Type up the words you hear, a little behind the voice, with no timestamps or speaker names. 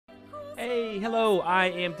Hey, hello,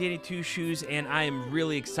 I am Danny Two Shoes, and I am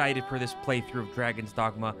really excited for this playthrough of Dragon's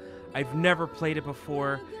Dogma. I've never played it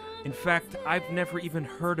before. In fact, I've never even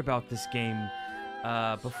heard about this game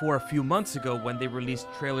before a few months ago when they released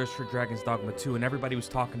trailers for Dragon's Dogma 2, and everybody was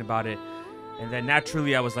talking about it. And then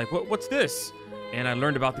naturally I was like, what's this? And I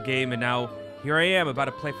learned about the game, and now here I am about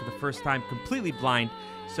to play for the first time, completely blind.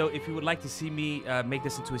 So if you would like to see me make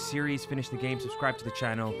this into a series, finish the game, subscribe to the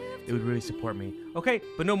channel, it would really support me. Okay,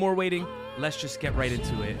 but no more waiting. Let's just get right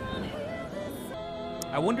into it.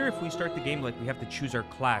 I wonder if we start the game like we have to choose our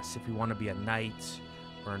class, if we want to be a knight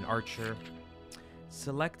or an archer.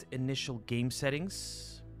 Select initial game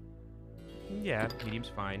settings. Yeah,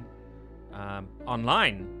 medium's fine.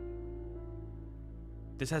 Online.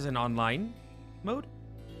 This has an online mode?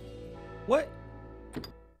 What?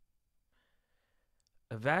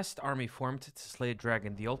 A vast army formed to slay a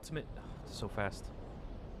dragon, the ultimate... Oh, so fast.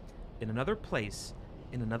 In another place,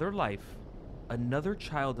 in another life, another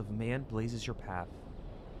child of man blazes your path.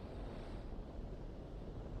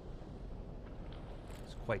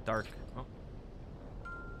 It's quite dark. Oh.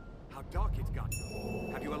 How dark it's got.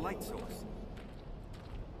 Have you a light source?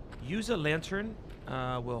 Use a lantern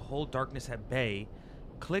will hold darkness at bay.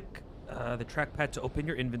 Click the trackpad to open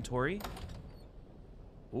your inventory.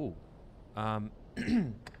 Ooh.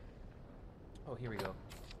 Oh, here we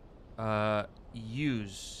go.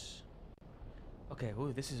 Use. Okay,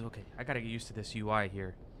 ooh, this is okay. I gotta get used to this UI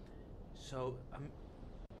here. So,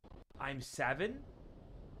 I'm 7.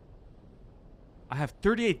 I have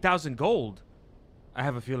 38,000 gold. I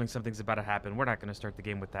have a feeling something's about to happen. We're not gonna start the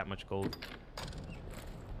game with that much gold.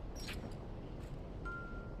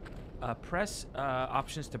 Press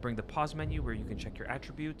options to bring the pause menu where you can check your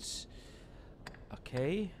attributes.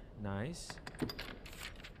 Okay, nice.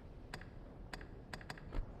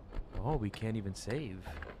 Oh, we can't even save.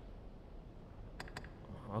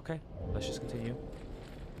 Okay, let's just continue.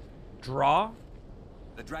 Draw.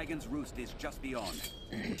 The dragon's roost is just beyond.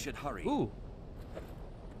 We should hurry. Ooh.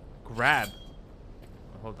 Grab.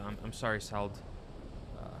 Hold on. I'm sorry, Sald.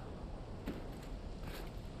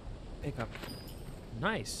 Pick up.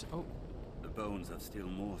 Nice. Oh. The bones of still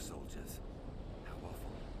more soldiers. How awful.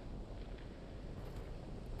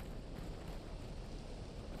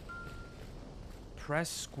 Press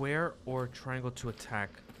square or triangle to attack.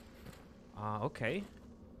 Okay.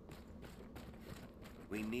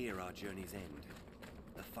 We near our journey's end.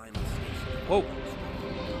 The final station. Whoa.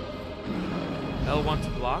 L1 to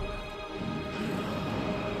block.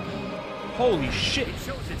 Holy shit. It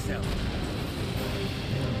shows itself.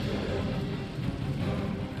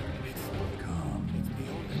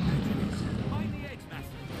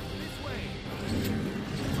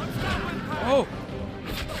 Oh!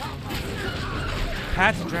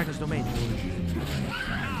 Path to Dragon's Domain.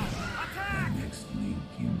 Next link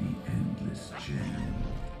in the endless chain.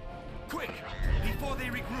 Quick! Before they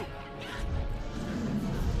regroup!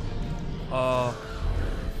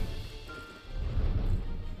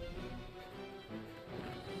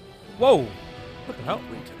 Whoa! What the hell?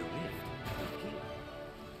 Into the rift.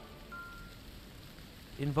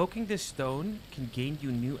 Invoking this stone can gain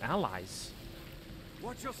you new allies.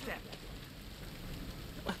 Watch your step.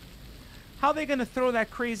 How are they gonna throw that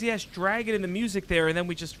crazy-ass dragon in the music there and then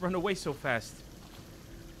we just run away so fast?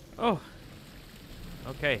 Oh.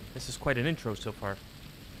 Okay, this is quite an intro so far.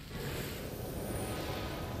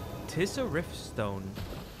 Tis a rift stone.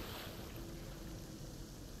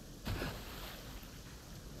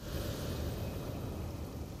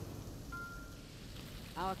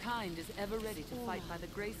 Our kind is ever ready to fight by the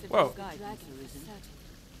grace of Whoa. his guidance, Arisen.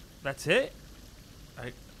 That's it?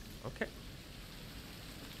 Okay.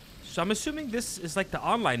 So I'm assuming this is like the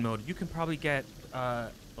online mode. You can probably get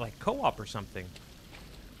like co-op or something.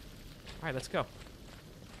 All right, let's go.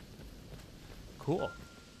 Cool.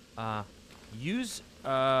 Use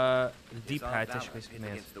the D-pad to issue basic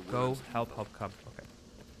commands. Go, help, come. Okay.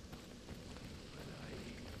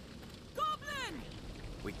 Goblin!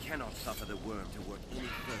 We cannot suffer the worm to work any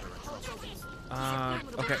further atrocities.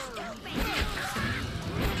 Okay.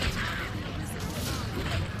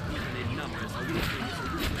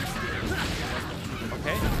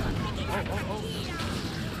 Okay.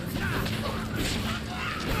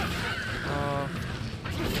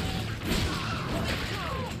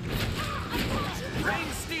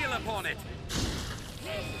 Rain steel upon it!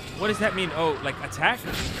 What does that mean? Oh, like attack?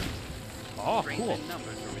 Oh, Strength cool. in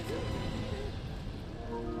numbers, Arisen.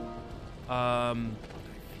 Um.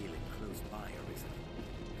 I feel it close by, Arisen.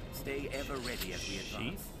 Stay ever ready as we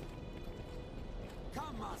advance.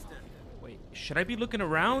 Come, Master. Wait, should I be looking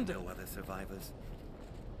around? No other survivors.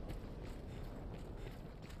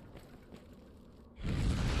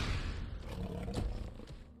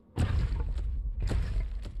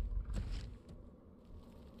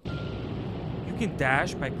 can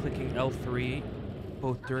dash by clicking L3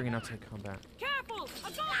 both during and outside combat. Careful! A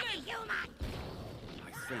goblin!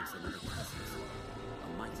 I sense another presence.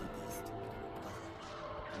 A mighty beast.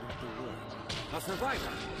 Not the word. A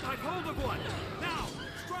survivor! Take hold of one! Now!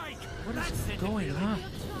 Strike! What is going on?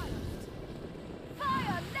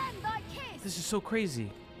 Fire, lend thy kiss! This is so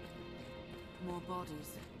crazy. More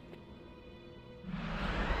bodies.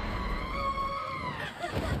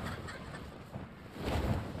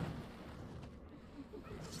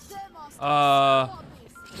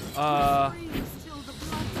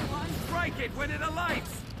 Strike it when it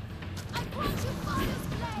alights!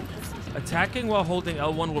 Attacking while holding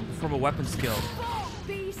L1 will perform a weapon skill.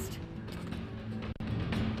 Beast!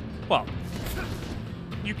 Well,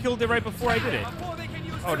 you killed it right before I did it. Before they can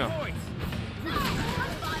use Oh, their no. voice.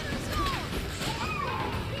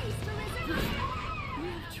 We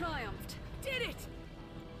have triumphed. Did it!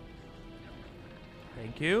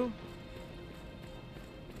 Thank you.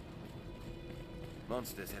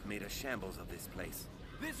 Monsters have made a shambles of this place.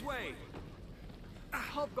 This way!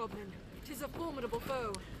 Hobgoblin. 'Tis a formidable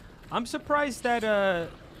foe. I'm surprised that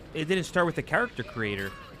it didn't start with the character creator.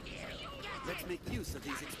 Let's make use of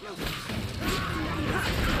these explosions.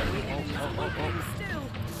 Still.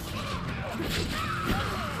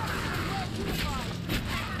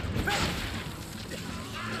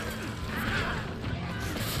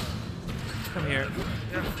 Come here.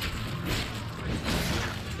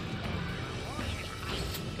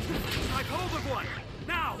 Take hold of one!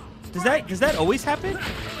 Now! Does that always happen?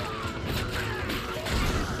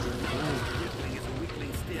 Weakling is a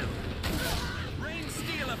weakling still. Rain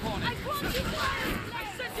steel upon it! I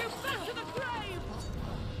sent you back to the grave!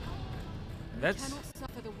 That's Cannot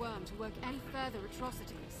suffer the worm to work any further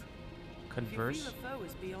atrocities. converse. foe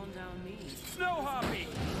is beyond our means. Snow Harpy!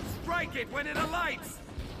 Strike it when it alights!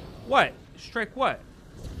 What? Strike what?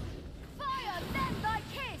 Fire, lend thy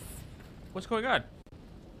kiss! What's going on?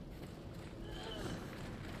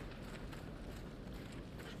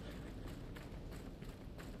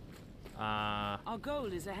 Our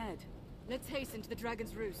goal is ahead. Let's hasten to the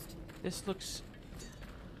dragon's roost. This looks.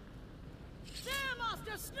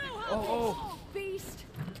 Stairmaster Snow Oh, Beast!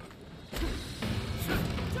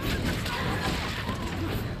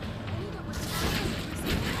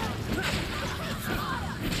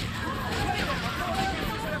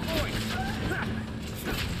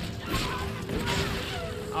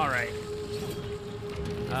 All right.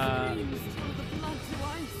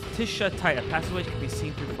 Tisha tight. A passageway can be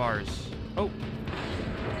seen through the bars. Oh.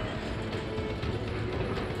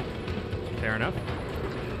 Fair enough.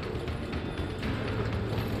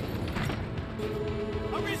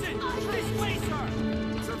 Arisen! This way, sir!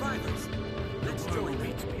 Survivors! Let's join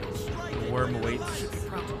me. The worm awaits.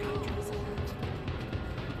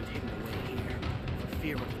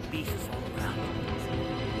 Fear of the beasts all around.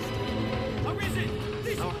 Arisen!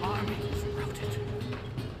 Our army is routed.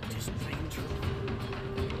 It is plain true.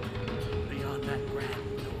 Beyond that grand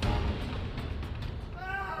door.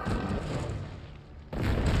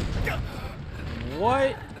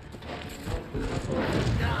 What?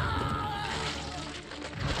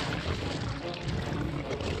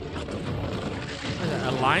 What is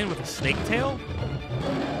that, a lion with a snake tail?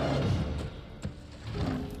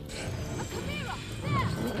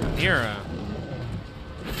 Chimera.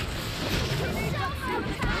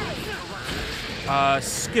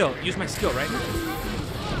 Skill. Use my skill, right?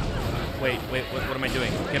 Wait, what am I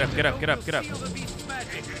doing? Get up, get up, get up, get up.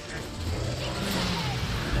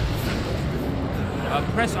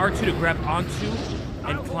 Press R2 to grab onto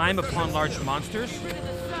and climb upon large monsters.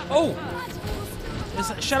 Oh!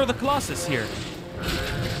 There's Shadow the Colossus here.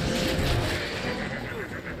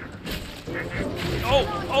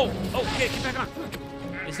 Oh, okay, get back on.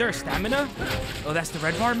 Is there a stamina? Oh, that's the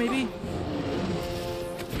red bar, maybe?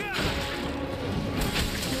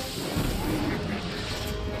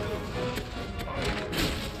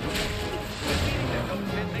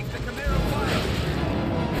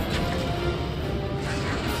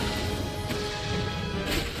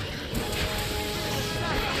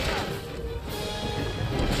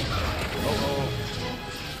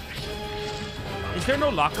 Is there no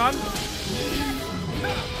lock-on?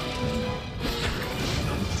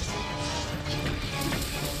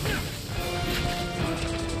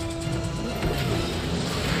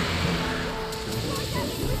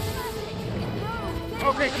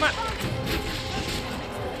 Okay, come on.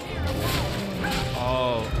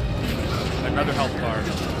 Oh, another health bar.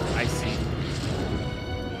 I see.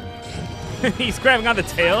 He's grabbing on the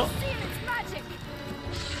tail.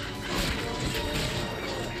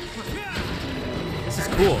 This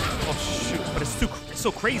is cool. Oh shoot, but it's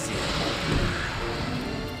so crazy.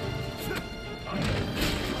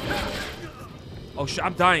 Oh,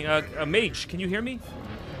 I'm dying. Mage, can you hear me?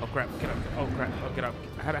 Oh, crap. Get up. Oh, crap. Oh, get up.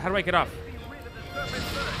 How do I get off?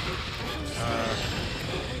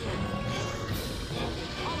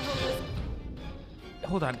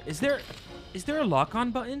 Hold on. Is there a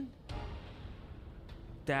lock-on button?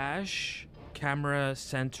 Dash, camera,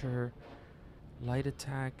 center, light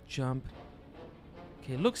attack, jump.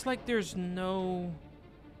 Okay, looks like there's no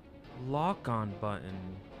lock-on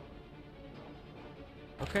button.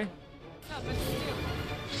 Okay.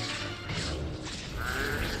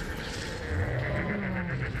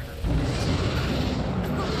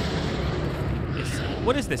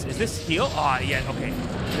 What is this? Is this heal? Oh, yeah, okay.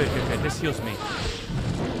 Good. This heals me.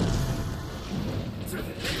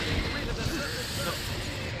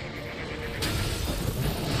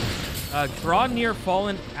 Draw near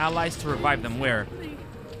fallen allies to revive them. Where?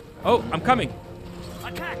 Oh, I'm coming.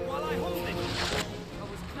 Attack while I hold it. I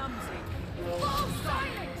was clumsy. Wall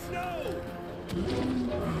silence! No!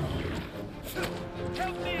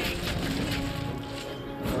 Help me!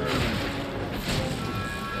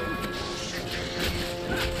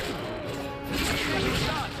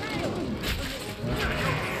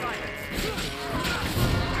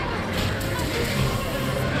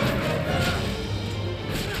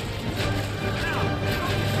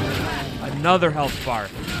 Another health bar.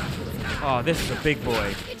 Oh, this is a big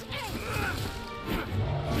boy.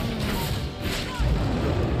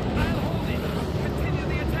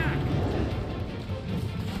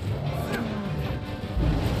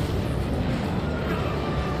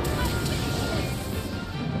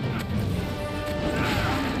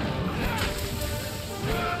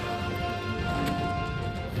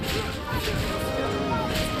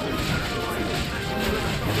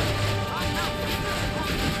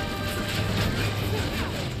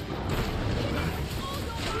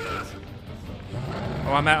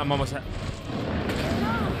 Oh, I'm almost at.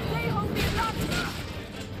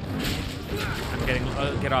 I'm getting.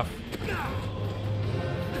 Get off.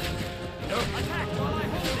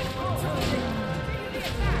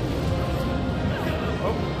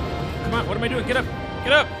 Oh, come on! What am I doing? Get up!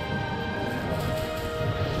 Get up!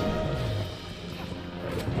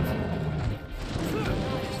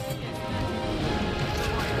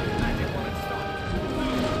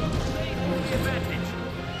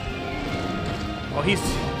 Oh,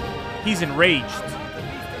 he's enraged.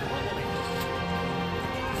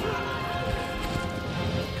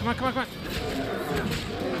 Come on. Come on.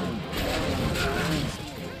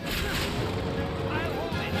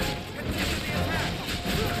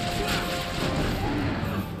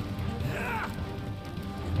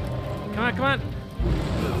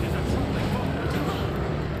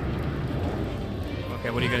 Okay,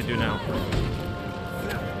 what are you gonna do now?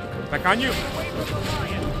 Back on you!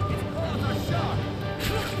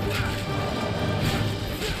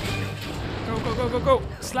 Go!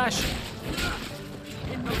 Slash!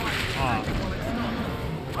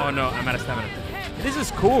 Oh no, I'm out of stamina. This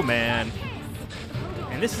is cool, man.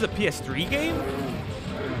 And this is a PS3 game?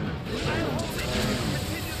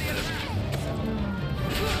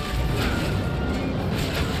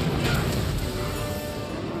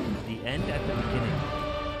 The end at the beginning.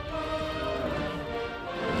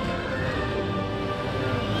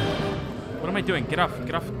 What am I doing? Get off.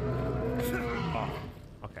 Oh,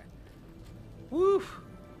 okay. Woo!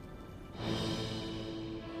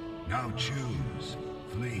 Now choose,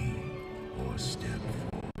 flee, or step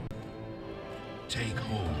forward. Take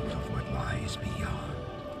hold of what lies beyond.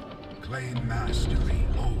 Claim mastery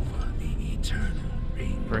over the eternal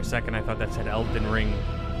ring. For a second, I thought that said Elden Ring.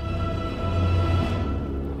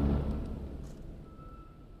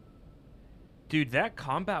 Dude, that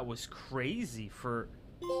combat was crazy for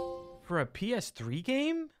a PS3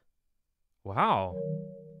 game? Wow.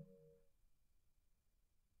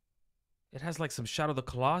 It has like some Shadow of the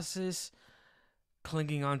Colossus,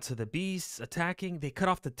 clinging onto the beasts, attacking. They cut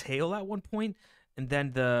off the tail at one point, and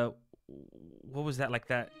then what was that, like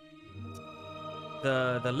that?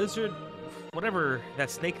 The lizard, whatever, that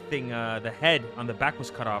snake thing, the head on the back was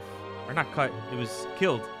cut off. Or not cut, it was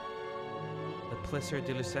killed. The plaisir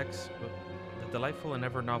de le sexe, the delightful and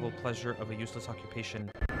ever novel pleasure of a useless occupation.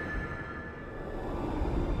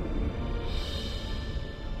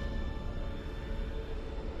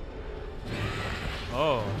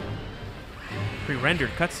 Oh. Pre-rendered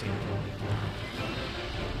cutscene.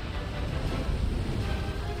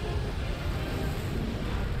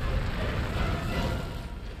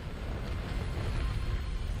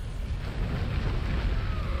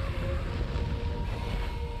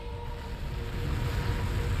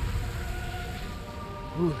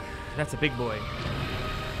 Ooh, that's a big boy.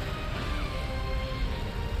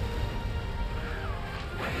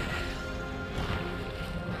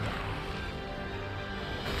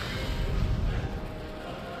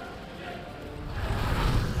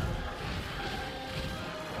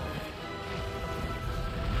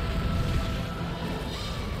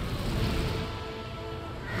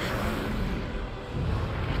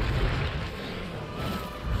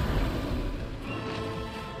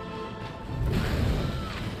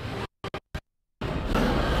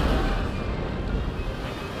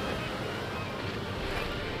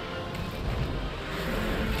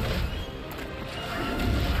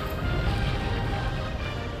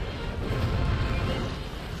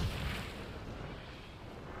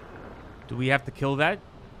 Do we have to kill that?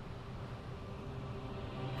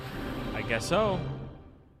 I guess so.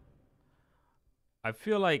 I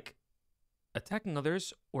feel like attacking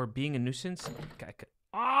others or being a nuisance.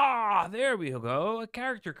 Ah, there we go. A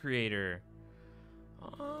character creator.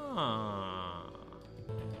 Ah.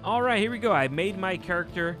 All right, here we go. I made my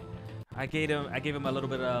character. I gave him a little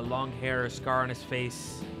bit of long hair, a scar on his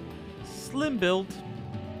face, slim build,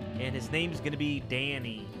 and his name's gonna be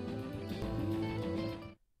Danny.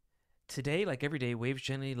 Today, like every day, waves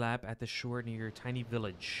gently lap at the shore near your tiny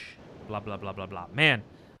village. Blah, blah, blah, blah, blah. Man,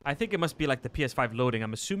 I think it must be like the PS5 loading.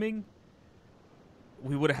 I'm assuming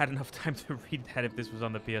we would have had enough time to read that if this was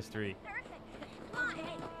on the PS3. Come on, hey.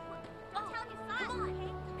 I'll tell you, come on,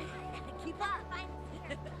 hey. Keep up.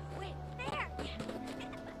 Wait, there.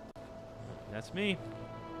 That's me.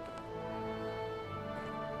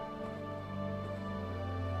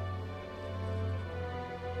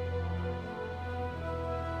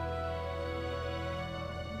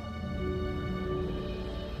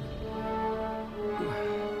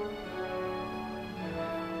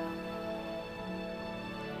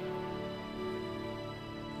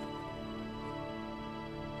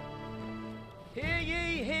 Hear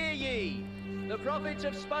ye, hear ye! The prophets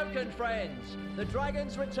have spoken, friends. The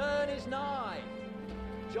dragon's return is nigh.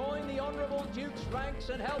 Join the honourable Duke's ranks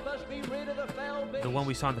and help us be rid of the fell beast. The one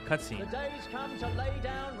we saw in the The cutscene. day's come to lay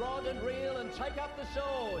down rod and reel and take up the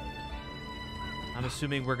sword. I'm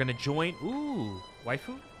assuming we're gonna join. Ooh,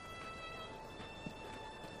 waifu?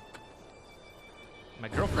 My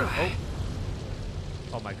girlfriend. Oh.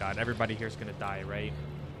 Oh my god, everybody here's gonna die, right?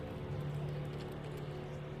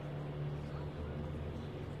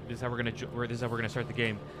 This is how we're gonna start the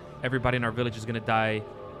game. Everybody in our village is gonna die,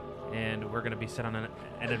 and we're gonna be set on an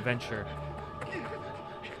adventure.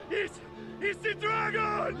 It's the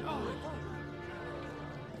dragon!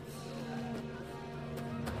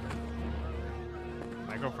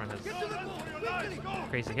 My girlfriend has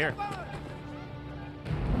crazy hair.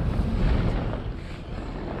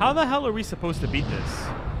 How the hell are we supposed to beat this?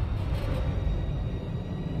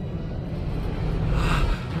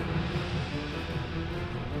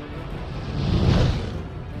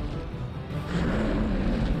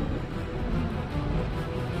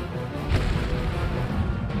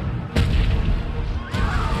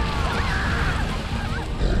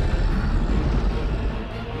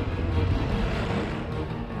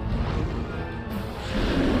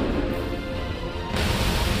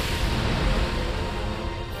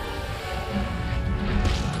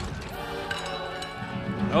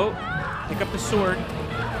 Oh, pick up the sword.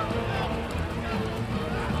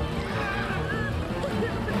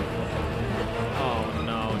 Oh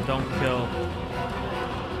no, don't kill.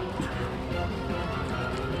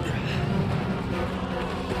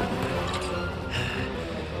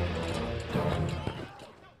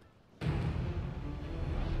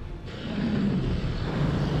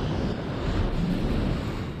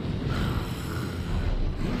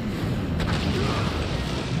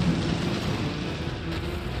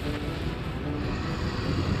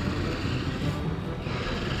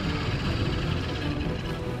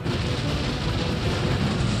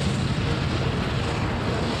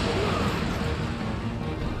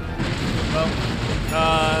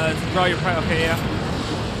 Draw your prize. Okay, yeah.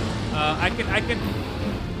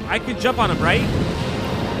 I can jump on him, right?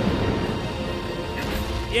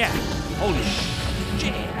 Yeah. Holy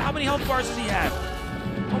shit! How many health bars does he have?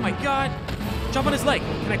 Oh my god! Jump on his leg.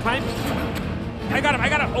 Can I climb? I got him. I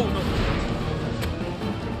got him. Oh no!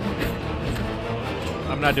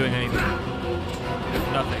 I'm not doing anything.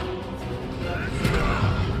 Nothing.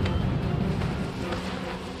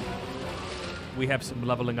 We have some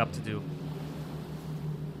leveling up to do.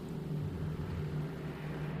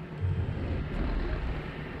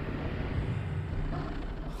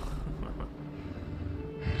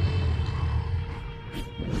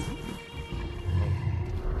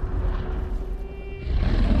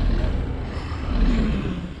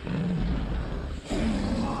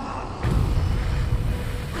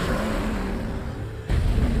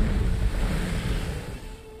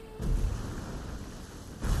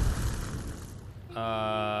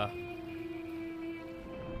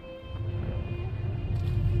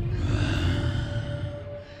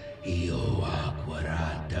 Io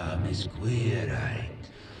acquarata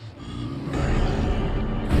misquierait.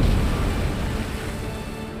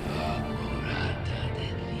 Acquarata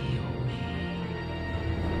dell'io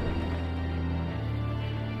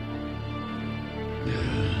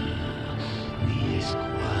mi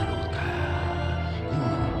esquarota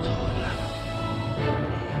junto la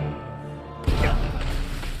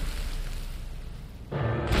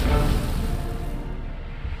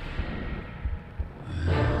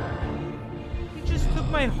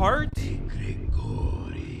my heart?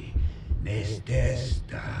 Grigori,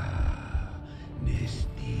 Nestesta,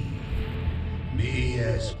 Nesti,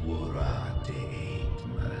 Mias Curate et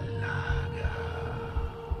Malaga.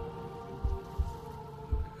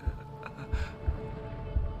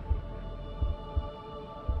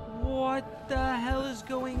 What the hell is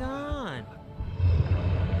going on?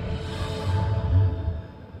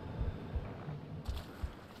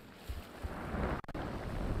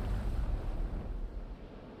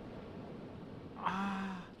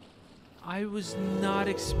 I was not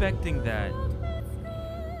expecting that.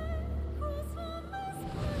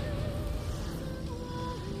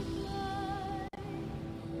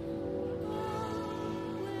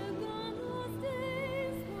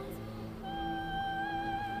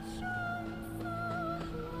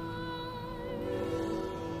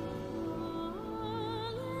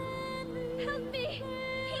 Help me!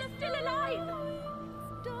 He's still alive!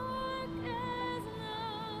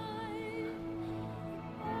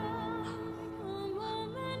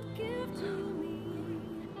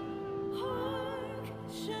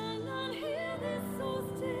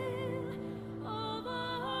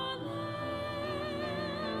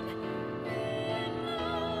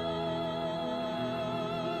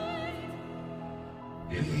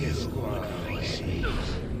 If he is going to sneeze.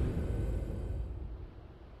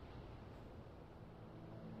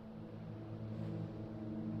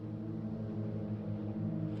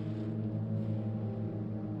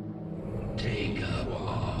 Take up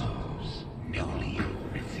arms, newly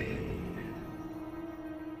arisen.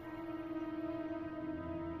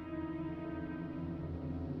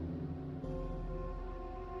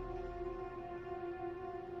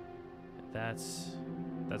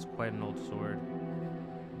 That's quite an old sword.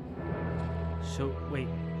 So, wait,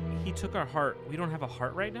 he took our heart. We don't have a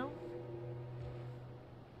heart right now?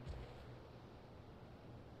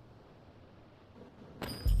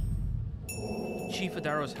 Chief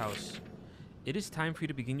Adaro's house. It is time for you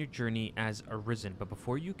to begin your journey as Arisen, but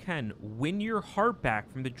before you can win your heart back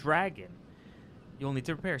from the dragon, you'll need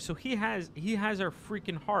to prepare. So he has our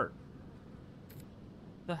freaking heart.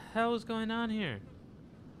 The hell is going on here?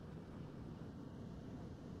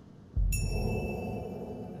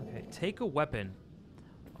 Okay, take a weapon.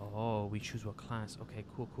 Oh, we choose what class. Okay,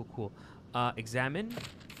 cool. Examine.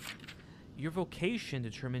 Your vocation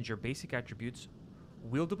determines your basic attributes,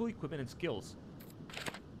 wieldable equipment, and skills.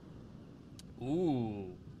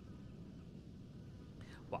 Ooh.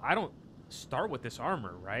 Well, I don't start with this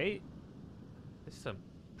armor, right? This is some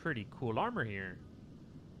pretty cool armor here.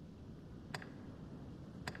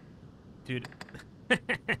 Dude.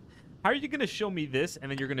 How are you going to show me this, and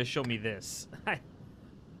then you're going to show me this?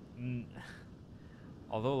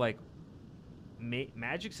 Although, like,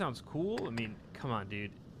 magic sounds cool. I mean, come on,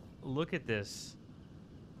 dude. Look at this.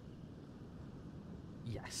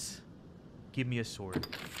 Yes. Give me a sword.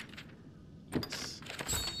 Yes.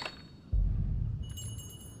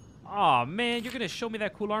 Aw, man, you're going to show me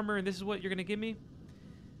that cool armor, and this is what you're going to give me?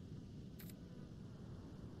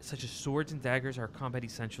 Such as swords and daggers are combat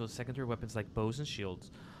essentials. Secondary weapons like bows and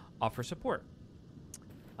shields offer support.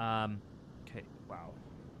 Okay, wow.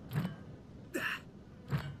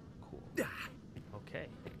 Cool. Okay.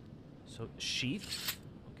 So, sheath.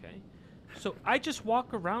 Okay. So, I just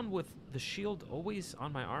walk around with the shield always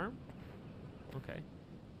on my arm? Okay.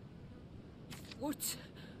 What?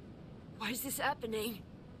 Why is this happening?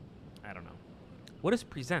 I don't know. What is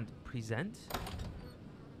present? Present?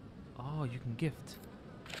 Oh, you can gift.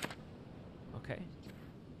 Okay.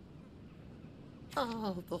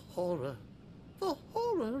 Ah, the horror. The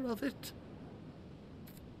horror of it.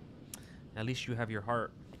 At least you have your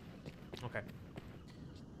heart. Okay.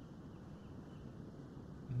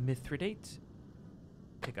 Mithridate.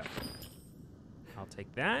 Pick up. I'll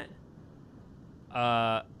take that.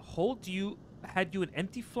 Had you an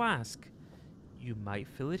empty flask, you might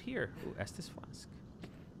fill it here. Ooh, Estes flask.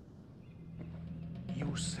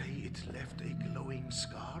 You say it left a glowing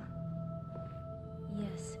scar?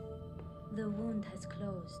 Yes. The wound has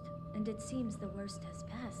closed, and it seems the worst has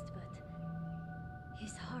passed, but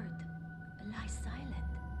his heart lies silent.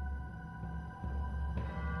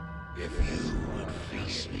 If you would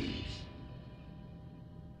face me.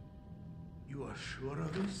 You are sure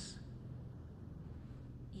of this?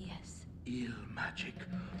 Yes. Ill magic,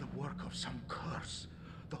 the work of some curse.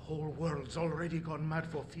 The whole world's already gone mad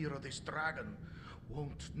for fear of this dragon.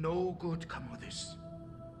 Won't no good come of this.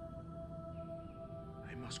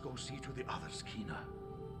 I must go see to the others, Quina.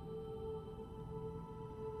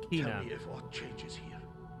 Tell me if aught changes here.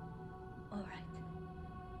 All right.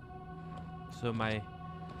 So my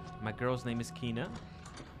girl's name is Quina.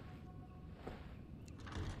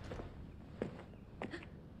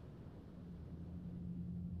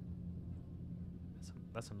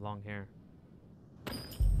 That's some long hair.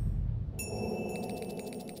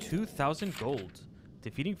 2,000 gold.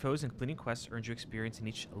 Defeating foes and completing quests earns you experience in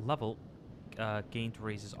each level. Gained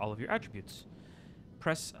raises all of your attributes.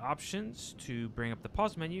 Press options to bring up the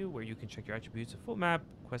pause menu where you can check your attributes, a full map,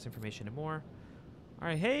 quest information, and more.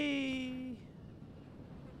 Alright, hey!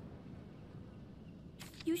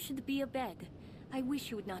 You should be abed. I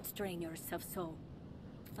wish you would not strain yourself so.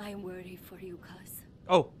 I worry for you, cuz.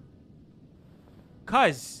 Oh!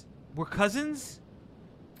 Cuz! We're cousins?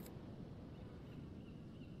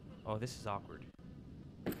 Oh, this is awkward.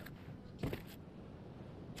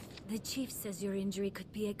 The chief says your injury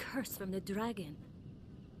could be a curse from the dragon.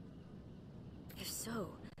 If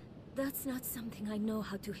so, that's not something I know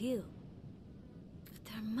how to heal. But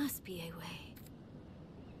there must be a way.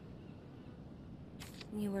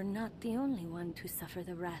 You were not the only one to suffer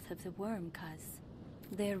the wrath of the worm, cuz.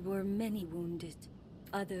 There were many wounded.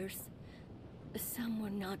 Others, some were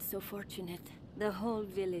not so fortunate. The whole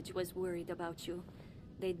village was worried about you.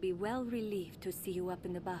 They'd be well relieved to see you up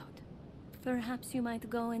and about. Perhaps you might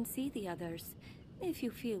go and see the others, if you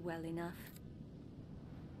feel well enough.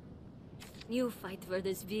 You fight for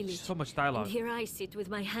this village. So much dialogue. And here I sit with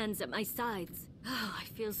my hands at my sides. Oh, I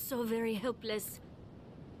feel so very helpless.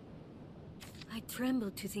 I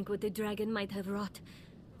tremble to think what the dragon might have wrought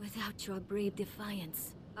without your brave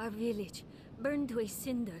defiance. Our village burned to a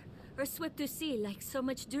cinder, or swept to sea like so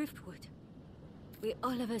much driftwood. We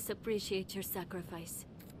all of us appreciate your sacrifice.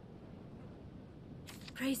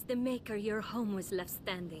 Praise the Maker your home was left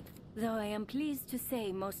standing. Though I am pleased to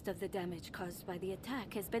say most of the damage caused by the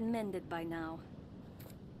attack has been mended by now.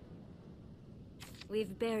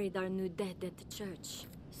 We've buried our new dead at the church.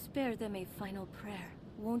 Spare them a final prayer,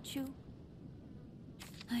 won't you?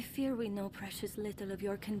 I fear we know precious little of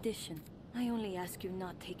your condition. I only ask you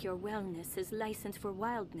not take your wellness as license for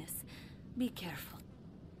wildness. Be careful.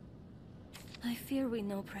 I fear we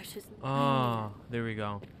know precious... Oh, there we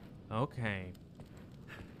go. Okay.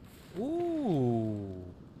 Ooh.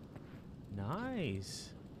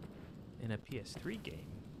 Nice. In a PS3 game.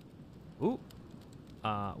 Ooh.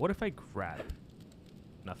 What if I grab?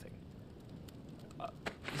 Nothing.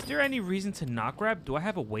 Is there any reason to not grab? Do I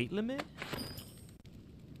have a weight limit?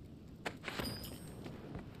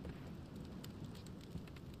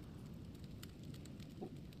 Ooh,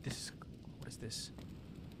 what is this?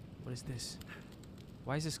 What is this?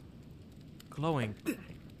 Why is this glowing?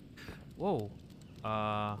 Whoa.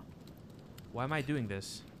 Why am I doing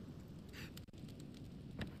this?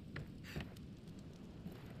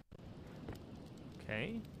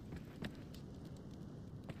 Okay.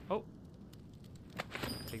 Oh.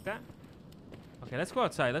 Take that. Okay, let's go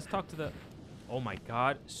outside. Let's talk to the... Oh my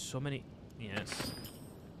god. So many... Yes.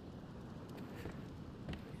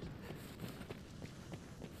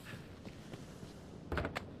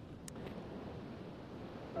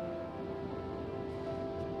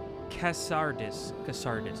 Cassardis.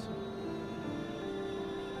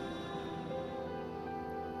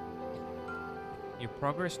 You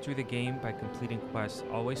progress through the game by completing quests.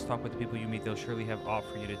 Always talk with the people you meet. They'll surely have aught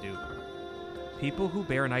for you to do. People who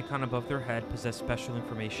bear an icon above their head possess special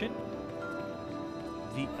information.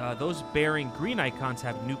 Those bearing green icons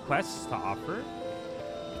have new quests to offer.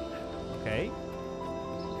 Okay.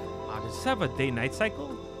 Does this have a day-night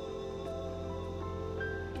cycle?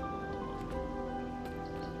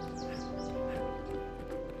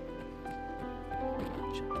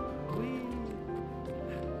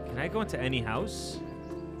 Can I go into any house?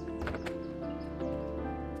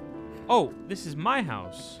 Oh, this is my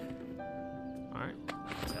house. Alright.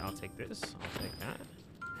 I'll take this. I'll take that.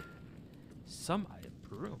 Some item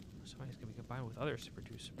per room. Some items can be combined with others to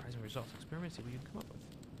produce surprising results. Experiment, see what you can come up with.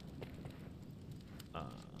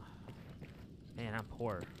 Man, I'm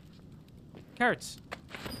poor. Carrots!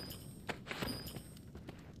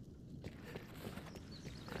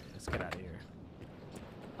 Alright, let's get out of here.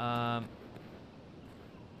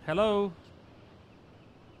 Hello?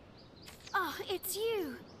 Oh, it's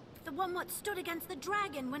you. The one what stood against the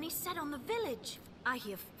dragon when he set on the village. I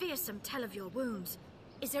hear fearsome tell of your wounds.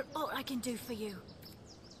 Is there aught I can do for you?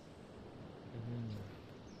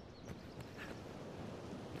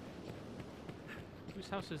 Whose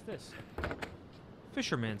house is this?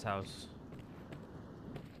 Fisherman's house.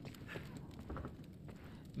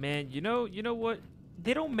 Man, you know what?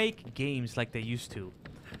 They don't make games like they used to.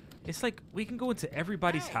 It's like we can go into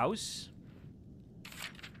everybody's house.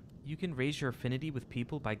 You can raise your affinity with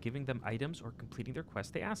people by giving them items or completing their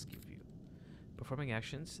quests they ask of you. Performing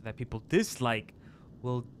actions that people dislike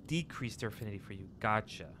will decrease their affinity for you.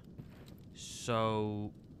 Gotcha.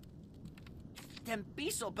 So... Them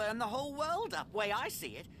beasts will burn the whole world up, way I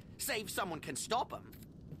see it. Save someone can stop them.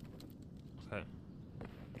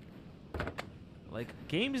 Like,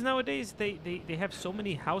 games nowadays, they have so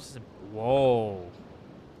many houses. Whoa.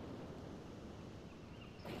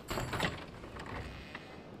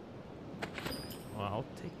 Well, I'll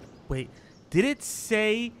take... Wait, did it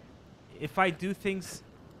say if I do things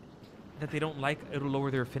that they don't like, it'll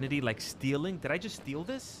lower their affinity, like stealing? Did I just steal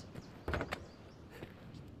this?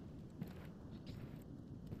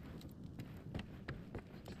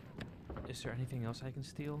 Is there anything else I can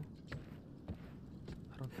steal?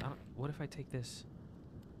 I don't... What if I take this?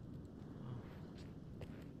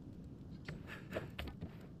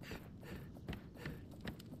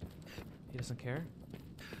 He doesn't care?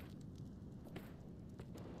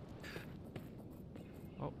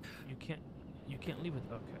 Oh, you can't leave it.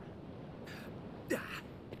 Okay.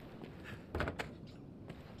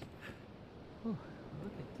 Whew,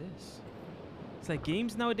 look at this. It's like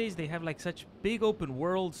games nowadays, they have like such big open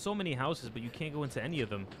worlds, so many houses, but you can't go into any of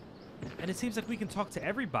them. And it seems like we can talk to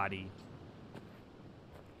everybody.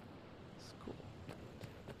 It's cool.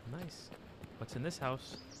 Nice. What's in this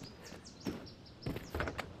house?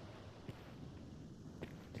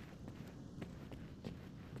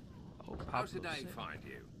 Oh, How's the day find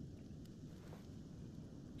you?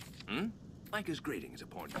 Hmm? Maker's greetings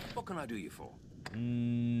appointment. What can I do you for?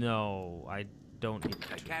 No, I don't need to.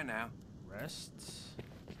 Take care now. Rest.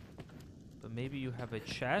 But maybe you have a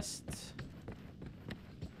chest?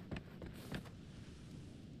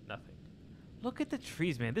 Nothing. Look at the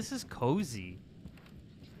trees, man. This is cozy.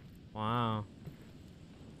 Wow.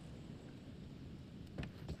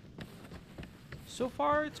 So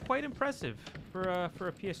far, it's quite impressive for a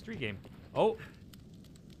PS3 game. Oh.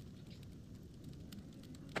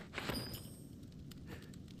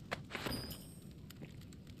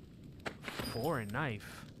 Foreign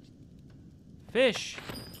knife. Fish.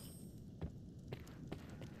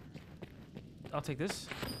 I'll take this.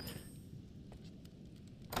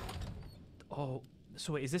 Oh,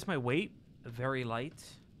 so wait, is this my weight? Very light.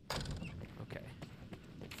 Okay.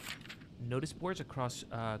 Notice boards across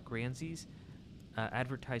Granzies.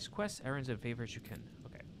 Advertise quests, errands, and favors you can.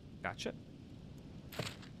 Okay, gotcha.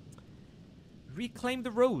 Reclaim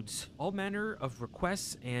the roads. All manner of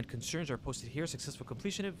requests and concerns are posted here. Successful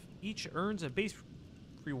completion of each earns a base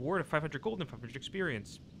reward of 500 gold and 500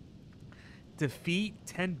 experience. Defeat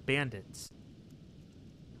 10 bandits.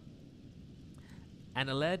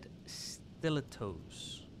 Analed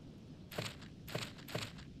Stilettos.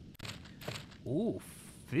 Ooh,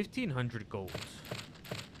 1,500 gold.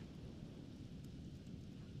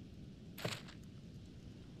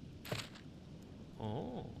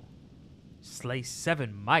 Oh. Slay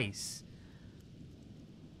 7 mice.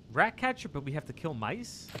 Rat catcher, but we have to kill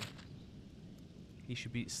mice? He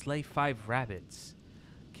should be slay 5 rabbits.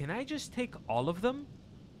 Can I just take all of them?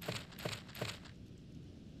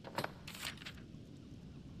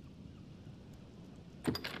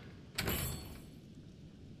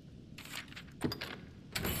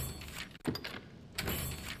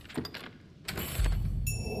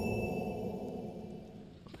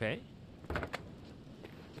 Okay.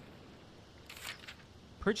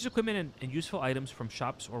 Purchase equipment and useful items from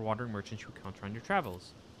shops or wandering merchants you encounter on your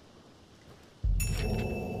travels.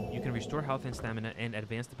 You can restore health and stamina and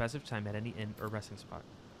advance the passive time at any inn or resting spot.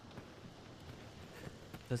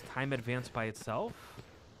 Does time advance by itself?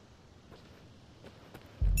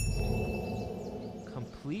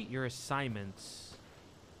 Complete your assignments.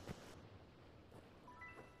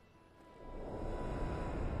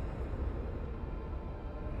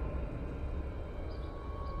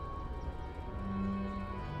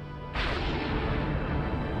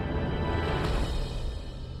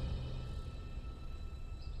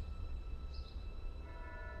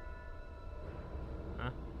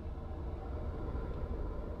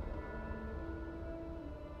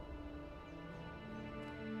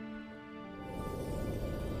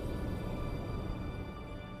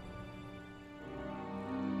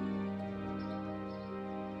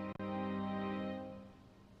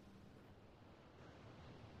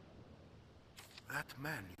 That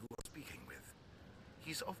man you were speaking with,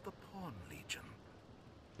 he's of the Pawn Legion.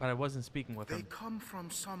 But I wasn't speaking with him. They come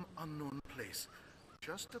from some unknown place,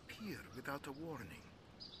 just appear without a warning.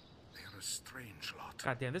 They're a strange lot.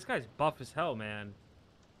 God damn, this guy's buff as hell, man.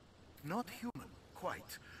 Not human,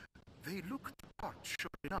 quite. They look the part,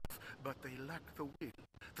 sure enough, but they lack the will,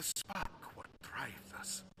 the spark what drives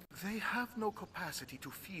us. They have no capacity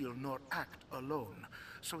to feel nor act alone,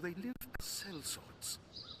 so they live as sellswords.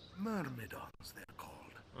 Myrmidons, they're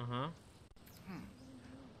called. Uh-huh.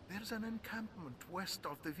 There's an encampment west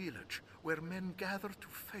of the village where men gather to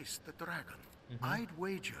face the dragon. I'd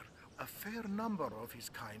wager a fair number of his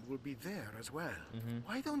kind will be there as well.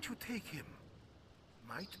 Why don't you take him?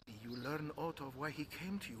 Might be you learn aught of why he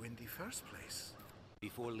came to you in the first place.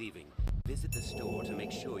 Before leaving, visit the store to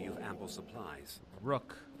make sure you have ample supplies.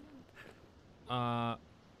 Rook.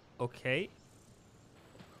 Okay.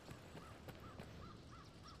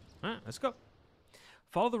 Let's go.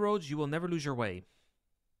 Follow the roads, you will never lose your way.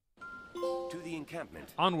 To the encampment.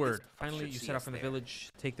 Onward. Finally, you set off from the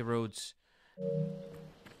village. Take the roads.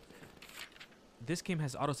 This game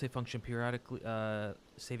has autosave function periodically,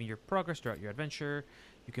 saving your progress throughout your adventure.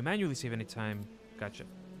 You can manually save anytime. Gotcha.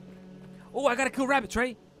 Oh, I gotta kill rabbits,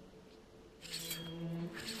 right?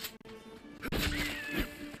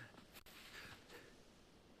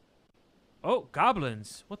 Oh,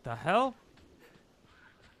 goblins. What the hell?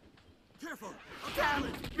 Careful!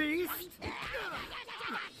 Goblin beast!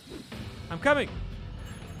 I'm coming.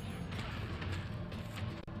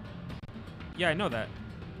 Yeah, I know that.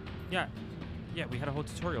 Yeah, we had a whole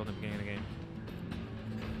tutorial in the beginning of the game.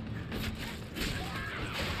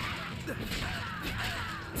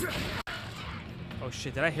 Oh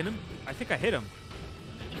shit, did I hit him? I think I hit him.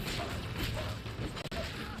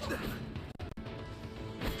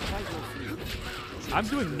 I'm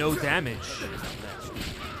doing no damage.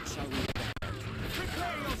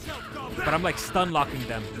 But I'm like stun locking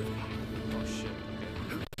them. Oh shit.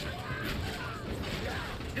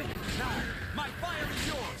 My fire is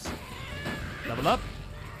yours! Level up.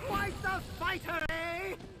 Quite the fighter,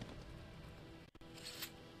 eh?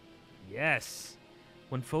 Yes.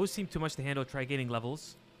 When foes seem too much to handle, try gaining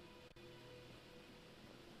levels.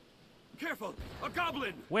 Careful! A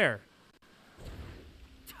goblin! Where?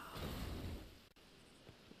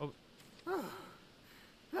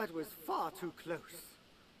 That was far too close.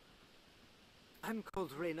 I'm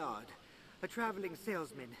called Reynard, a traveling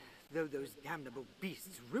salesman, though those damnable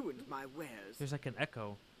beasts ruined my wares. There's like an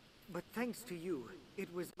echo. But thanks to you,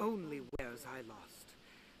 it was only wares I lost.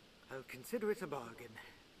 I'll consider it a bargain.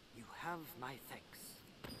 You have my thanks.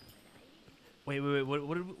 Wait.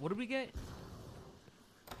 What did we get?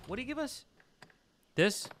 What did he give us?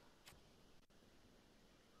 This?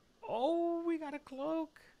 Oh, we got a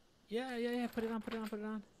cloak. Yeah. Put it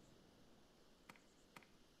on.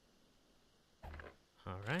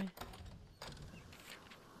 All right.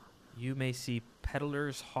 You may see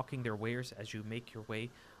peddlers hawking their wares as you make your way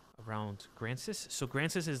around Grancis. So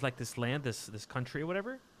Grancis is like this land, this country or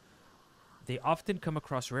whatever. They often come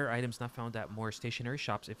across rare items not found at more stationary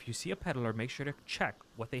shops. If you see a peddler, make sure to check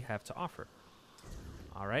what they have to offer.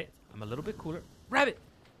 All right, I'm a little bit cooler. Rabbit!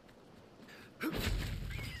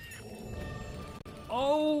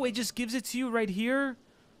 Oh, it just gives it to you right here?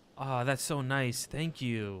 Oh, that's so nice. Thank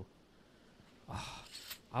you. Oh,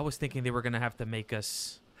 I was thinking they were going to have to make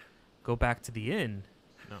us go back to the inn.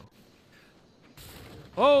 No.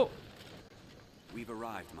 Oh! We've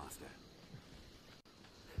arrived, Master.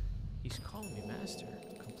 He's calling me Master.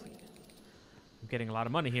 Complete. I'm getting a lot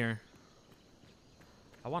of money here.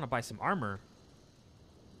 I want to buy some armor.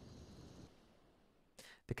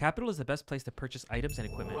 The capital is the best place to purchase items and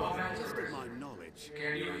equipment. Just of my knowledge,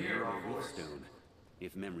 you're near our Wolfstone,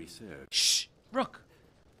 if memory serves. Shh! Rook!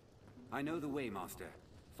 I know the way, Master.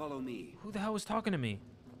 Follow me. Who the hell was talking to me?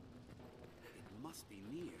 It must be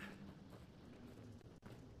near.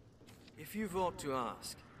 If you've aught to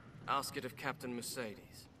ask, ask it of Captain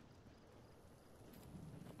Mercedes.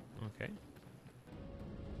 Okay.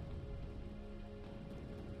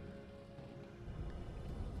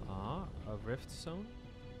 A rift zone?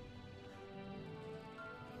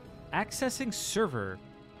 Accessing server.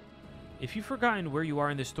 If you've forgotten where you are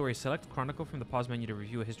in this story, select Chronicle from the pause menu to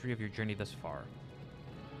review a history of your journey thus far.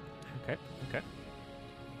 Okay.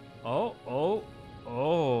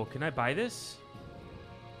 Oh, can I buy this?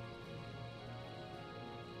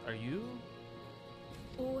 Are you?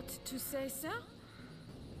 Aught to say, sir?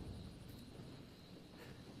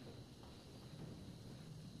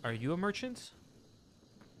 Are you a merchant?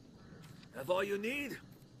 Have all you need?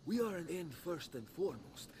 We are an inn first and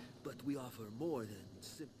foremost, but we offer more than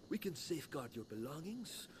we can safeguard your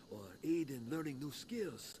belongings or aid in learning new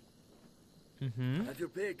skills. Mm-hmm. Have your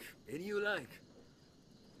pick, any you like.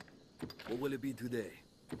 What will it be today?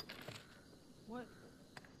 What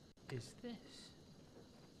is this?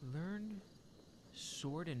 Learn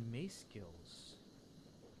sword and mace skills.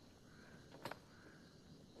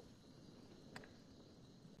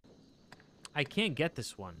 I can't get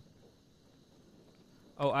this one.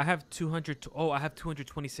 Oh, I have 200. I have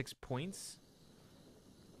 226 points.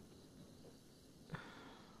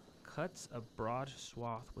 Cuts a broad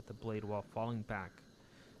swath with the blade while falling back.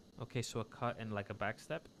 Okay, so a cut and like a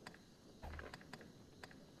backstep.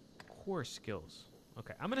 Core skills.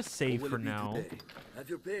 Okay, I'm gonna save for now. Today? Have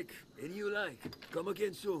your pick, any you like. Come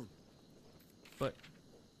again soon. But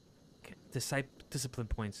discipline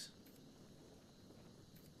points.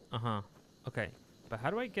 Uh-huh. Okay. But how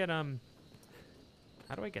do I get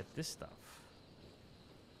this stuff?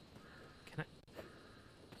 Can I?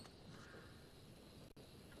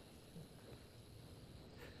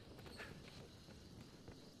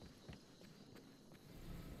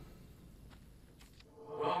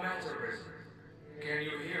 Well met, Arisen. Can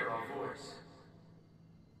you hear our voice?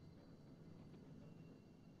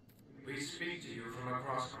 We speak to you from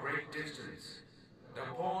across great distance. The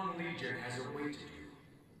Pawn Legion has awaited you.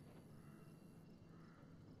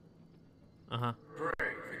 Uh-huh.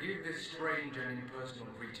 Pray, forgive this strange and impersonal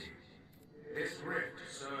greeting. This rift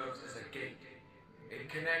serves as a gate. It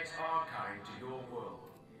connects our kind to your world.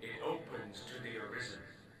 It opens to the Arisen.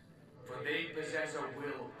 For they possess a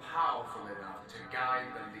will powerful enough to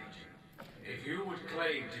guide the Legion. If you would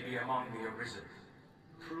claim to be among the Arisen,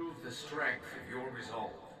 prove the strength of your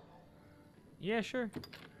resolve. Yeah, sure.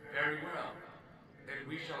 Very well. Then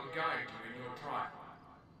we shall guide you in your trial.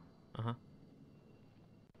 Uh-huh.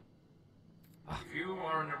 If you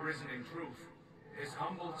are an Arisen in truth, this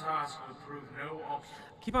humble task will prove no obstacle.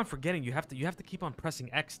 Keep on forgetting. You have to keep on pressing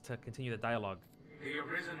X to continue the dialogue. The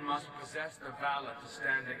Arisen must possess the valor to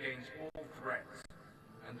stand against all threats,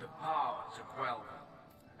 and the power to quell them.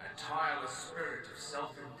 A tireless spirit of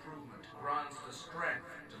self-improvement grants the strength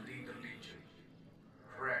to lead the Legion.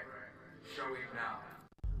 Pray, show it now.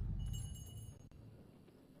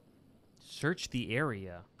 Search the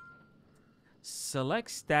area.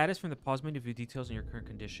 Select status from the pause menu to view details on your current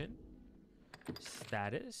condition.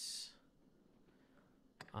 Status.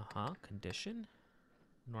 Uh-huh. Condition.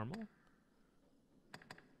 Normal.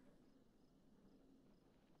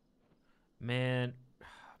 Man.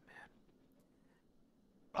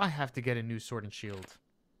 I have to get a new sword and shield.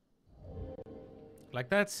 Like,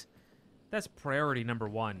 that's priority number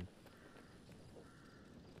 1.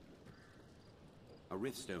 A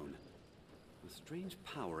riftstone. A strange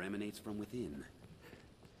power emanates from within.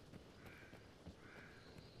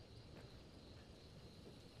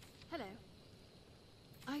 Hello.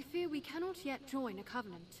 I fear we cannot yet join a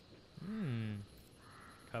covenant.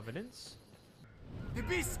 Covenants? The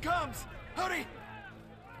beast comes! Hurry!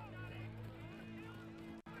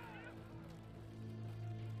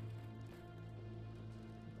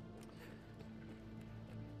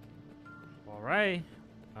 Alright.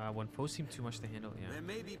 When foes seem too much to handle, yeah. There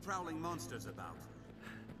may be prowling monsters about.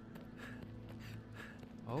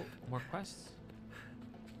 Oh, more quests.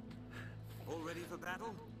 All ready for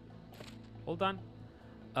battle? Hold on.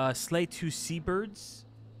 Slay 2 seabirds.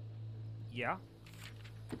 Yeah.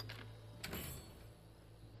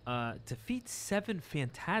 Defeat 7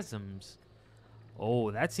 phantasms.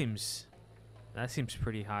 Oh, that seems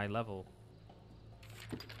pretty high level.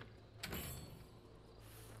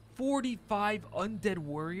 45 undead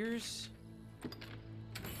warriors.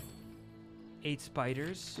 8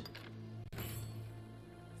 spiders.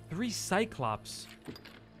 3 cyclops.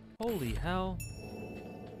 Holy hell.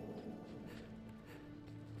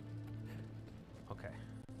 Okay.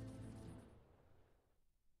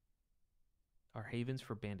 Our havens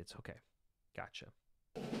for bandits. Okay. Gotcha.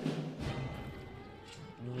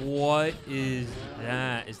 What is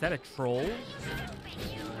that? Is that a troll?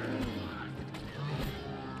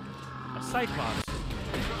 A cyclops.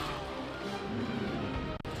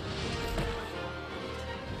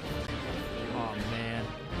 Oh man.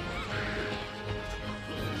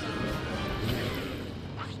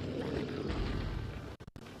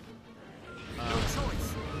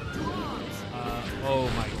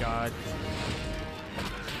 Oh my god.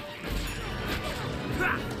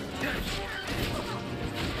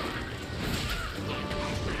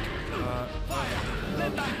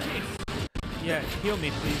 Yeah, heal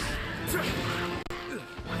me, please.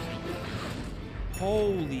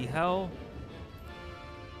 Holy hell.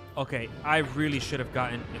 Okay, I really should have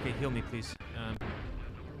gotten... Okay, heal me, please.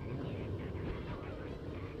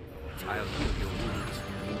 I'll heal your wounds.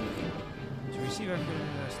 To receive every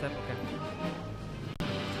step, okay.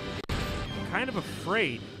 I'm kind of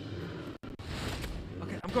afraid.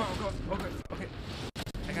 Okay, I'm going. Okay.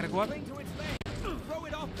 I gotta go up. Throw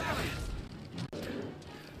it off balance!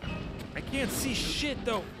 I can't see shit,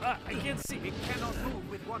 though. I can't see. It cannot move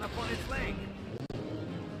with one upon its leg.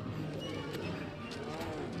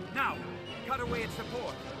 Now, cut away its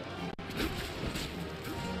support.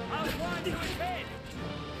 I'll wind to its head.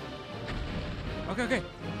 Okay.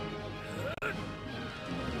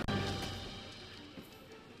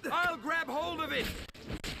 I'll grab hold of it.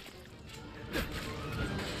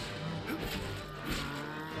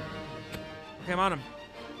 Okay, I'm on him.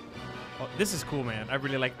 Oh, this is cool, man. I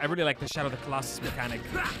really like the Shadow of the Colossus mechanic.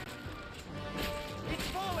 It's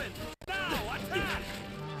fallen. Now.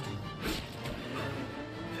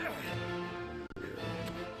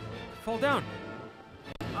 Fall down.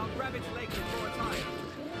 I'll grab its leg before it's higher.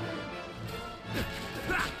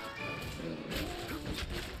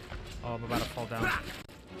 Oh, I'm about to fall down.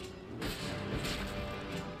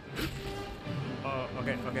 Oh,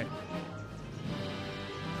 okay, okay.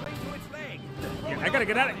 Cling to its leg. Yeah, I gotta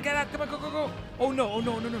get out. Get out. Come on, go, go, go. Oh no, oh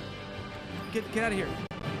no, no, no. Get out of here.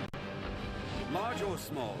 Large or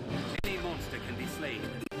small, any monster can be slain.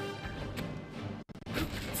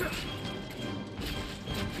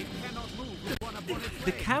 It cannot move with one upon its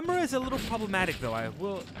The leg. camera is a little problematic, though. I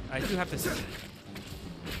do have to.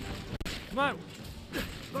 Come on.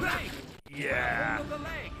 The leg. Yeah. Hold of the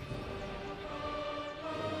leg.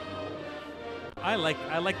 I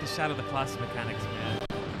like the shadow of the class mechanics, man.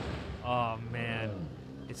 Oh man,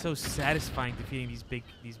 it's so satisfying defeating these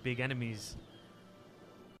big enemies.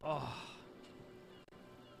 Oh.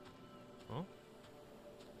 Oh.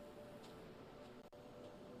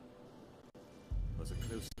 Was a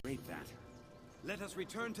close raid, that. Let us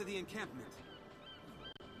return to the encampment.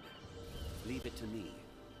 Leave it to me.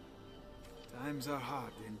 Times are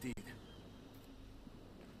hard indeed.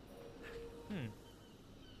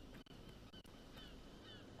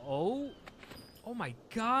 Oh my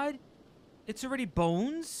God! It's already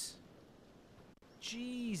bones?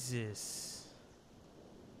 Jesus.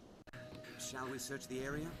 Shall we search the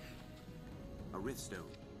area? A riftstone.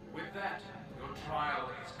 With that, your trial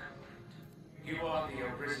is complete. You are the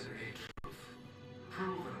Arisen in truth,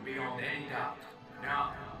 proven beyond any doubt.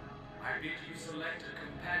 Now, I bid you select a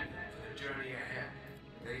companion for the journey ahead.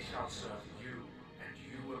 They shall serve you, and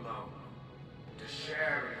you alone, to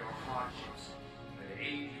share in your hardships, and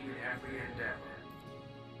aid you in every endeavor.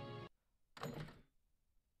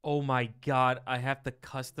 Oh my God, I have to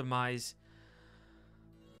customize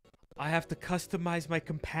my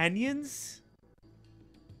companions?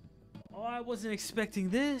 Oh, I wasn't expecting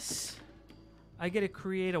this. I get to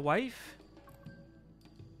create a wife?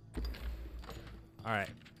 All right,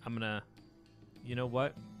 I'm gonna, you know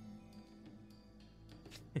what?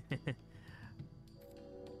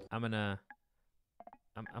 I'm gonna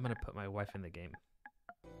put my wife in the game.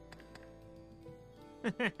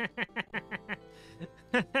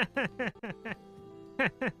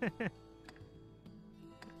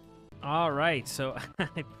 All right, so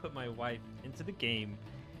I put my wife into the game.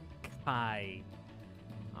 Kai.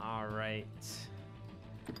 All right.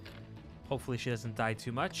 Hopefully she doesn't die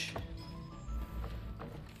too much.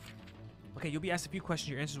 Okay, you'll be asked a few questions.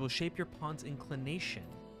 Your answers will shape your pawn's inclination.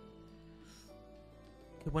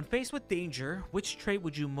 Okay, when faced with danger, which trait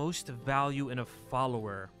would you most value in a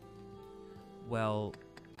follower? Well,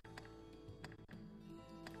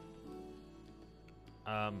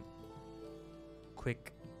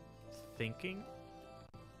 quick thinking.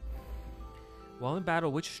 While in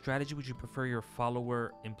battle, which strategy would you prefer your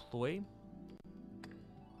follower employ?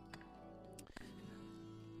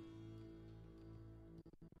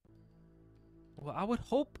 Well, I would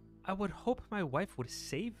hope my wife would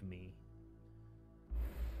save me.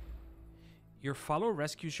 Your follower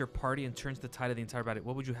rescues your party and turns the tide of the entire battle.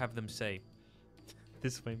 What would you have them say?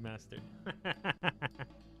 This way, master.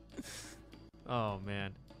 Oh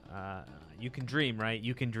man, you can dream, right?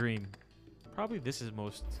 You can dream. Probably this is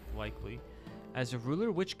most likely. As a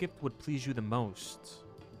ruler, which gift would please you the most?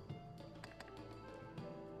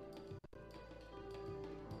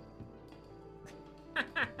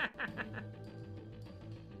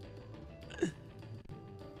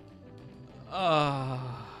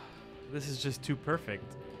 This is just too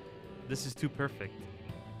perfect. This is too perfect.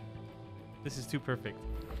 This is too perfect.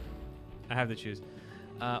 I have to choose.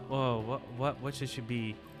 What should she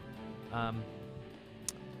be? My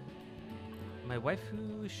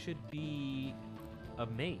waifu should be a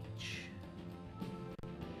mage.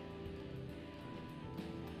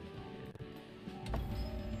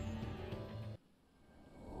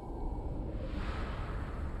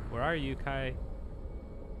 Where are you, Kai?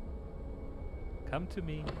 Come to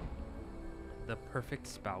me. The perfect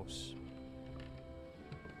spouse.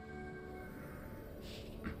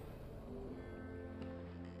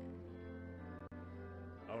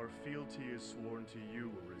 Our fealty is sworn to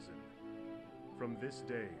you, Arisen. From this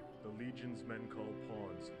day, the Legion's men called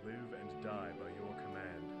pawns live and die by your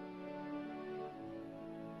command.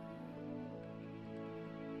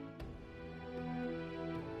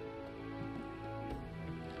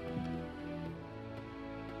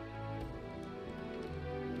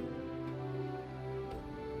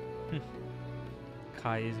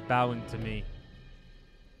 Kai is bowing to me.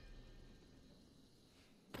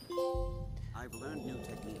 I've learned new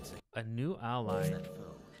techniques. A new ally.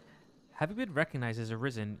 Having been recognized as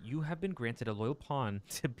Arisen, you have been granted a loyal pawn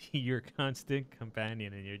to be your constant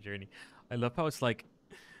companion in your journey. I love how it's like,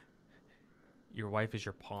 Your wife is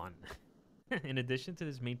your pawn. In addition to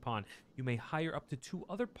this main pawn, you may hire up to 2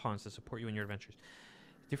 other pawns to support you in your adventures.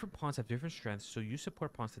 Different pawns have different strengths, so use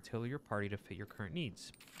support pawns to tailor your party to fit your current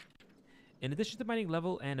needs. In addition to mining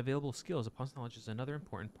level and available skills, a pawn's knowledge is another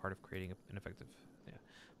important part of creating an effective... Yeah.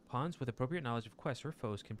 Pawns with appropriate knowledge of quests or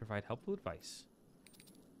foes can provide helpful advice.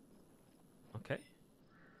 Okay.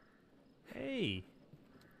 Hey.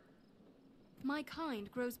 My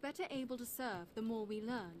kind grows better able to serve the more we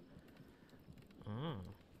learn. Oh.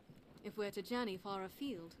 If we're to journey far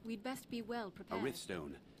afield, we'd best be well prepared. A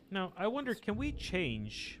riftstone. Now, I wonder, can we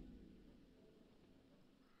change...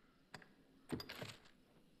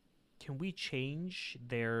 Can we change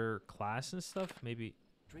their class and stuff? Maybe...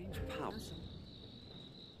 Strange power.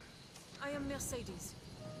 I am Mercedes.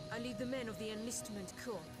 I lead the men of the enlistment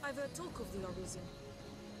corps. I've heard talk of the Arisen.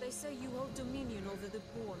 They say you hold dominion over the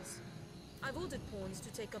pawns. I've ordered pawns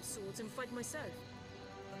to take up swords and fight myself.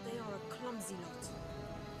 But they are a clumsy lot.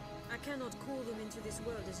 I cannot call them into this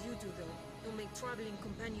world as you do, though, nor make traveling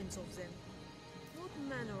companions of them. What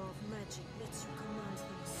manner of magic lets you command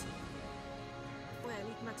them so? Well,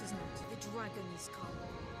 it matters not. The dragon is come.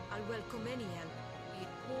 I'll welcome any help, be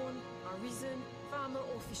it pawn, arisen, farmer,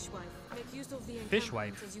 or fishwife. Make use of the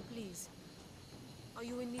encampment as you please. Are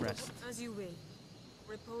you in need of... As you will.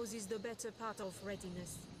 Repose is the better part of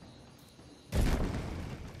readiness.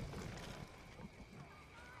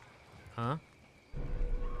 Huh?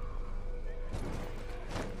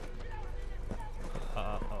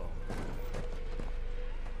 Uh-oh.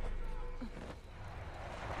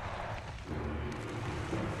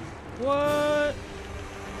 What?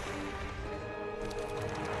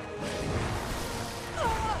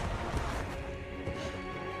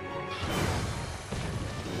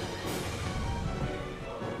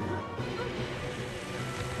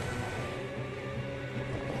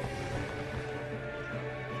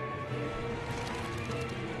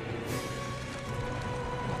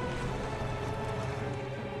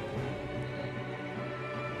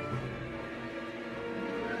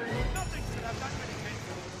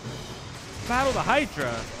 Battle the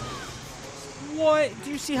Hydra. What?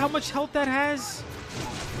 Do you see how much health that has?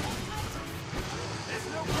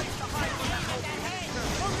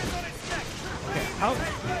 Okay, how?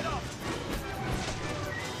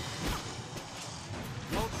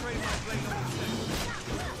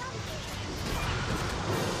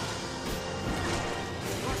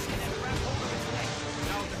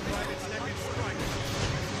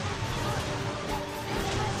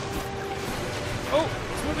 Oh,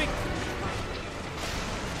 it's moving.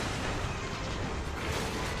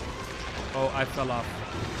 Oh, I fell off.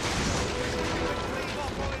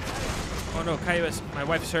 Oh no, Caius, my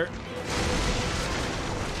wife's hurt.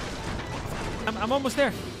 I'm almost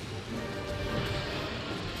there.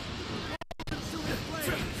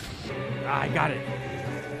 Ah, I got it.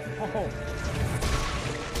 Oh.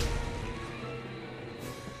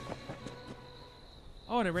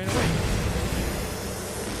 Oh, and it ran away.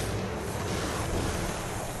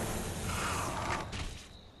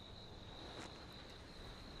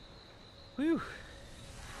 Whew.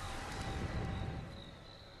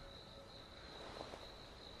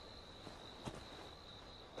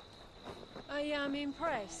 I am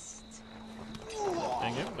impressed.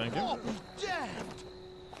 Thank you, thank you. I'll be damned!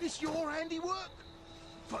 This your handiwork?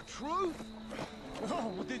 For true? Oh,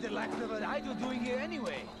 what did the lack of an Hydra doing here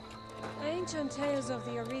anyway? Ancient tales of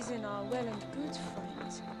the Arisen are well and good,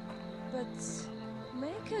 friend. But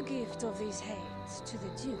make a gift of these heads to the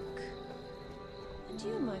Duke, and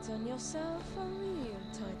you might earn yourself a real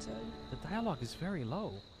title. The dialogue is very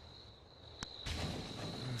low.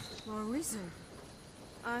 Arisen.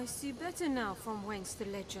 I see better now from whence the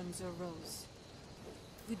legends arose.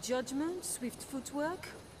 Good judgment, swift footwork.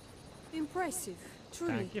 Impressive,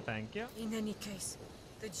 truly. Thank you, thank you. In any case,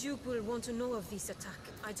 the Duke will want to know of this attack.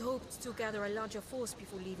 I'd hoped to gather a larger force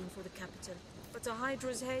before leaving for the capital. But the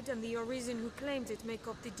Hydra's head and the Arisen who claimed it make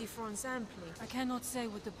up the difference amply. I cannot say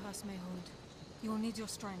what the purse may hold. You'll need your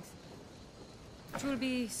strength. It will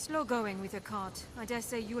be slow going with a cart. I dare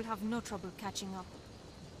say you'll have no trouble catching up.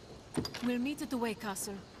 We'll meet at the Way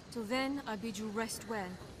Castle. Till then, I bid you rest well.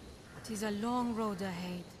 'Tis a long road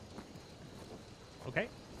ahead. Okay.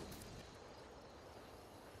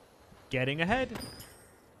 Getting ahead.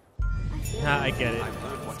 I get it.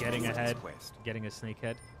 Getting ahead. Getting a snake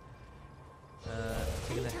head.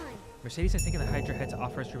 Mercedes, I think the Hydra head to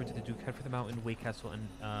offer us treatment to the Duke. Head for the mountain, Way Castle, and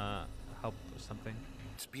help or something.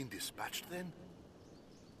 It's been dispatched then?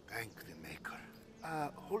 Thank the Maker.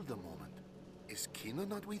 Hold a moment. Is Quina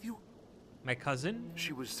not with you? My cousin?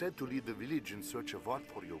 She was said to lead the village in search of art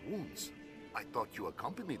for your wounds. I thought you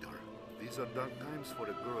accompanied her. These are dark times for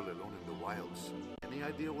a girl alone in the wilds. Any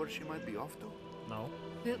idea where she might be off to? No.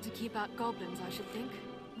 Built to keep out goblins, I should think.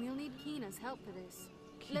 We'll need Quina's help for this.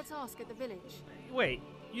 Let's ask at the village. Wait,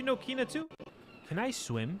 you know Quina too? Can I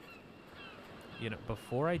swim? You know,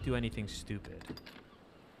 before I do anything stupid,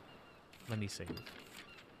 let me save.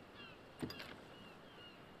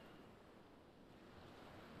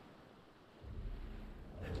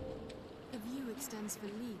 The view extends for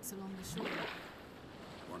leagues along the shore.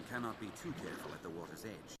 One cannot be too careful at the water's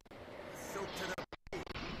edge. Soaked to the...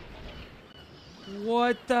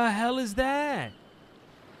 What the hell is that?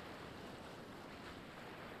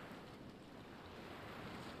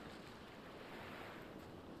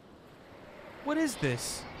 What is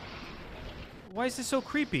this? Why is this so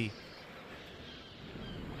creepy?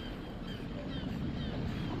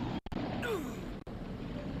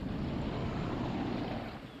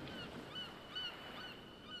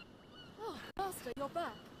 Oh, Master, you're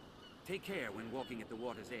back. Take care when walking at the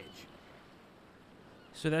water's edge.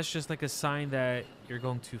 So that's just like a sign that you're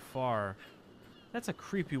going too far. That's a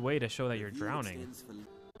creepy way to show that you're drowning.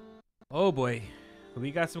 Oh boy,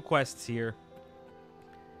 we got some quests here.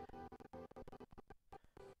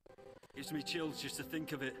 Gives me chills just to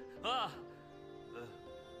think of it. I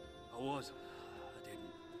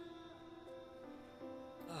didn't.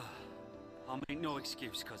 I'll make no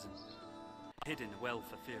excuse, cousin. Hidden well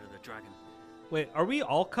for fear of the dragon. Wait, are we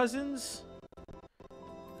all cousins?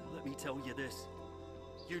 Let me tell you this.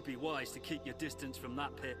 You'd be wise to keep your distance from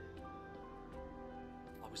that pit.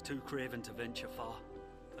 I was too craven to venture far.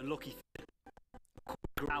 And lucky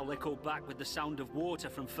growl echoed back with the sound of water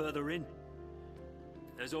from further in.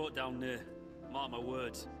 There's aught down there. Mark my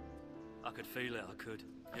words. I could feel it, I could.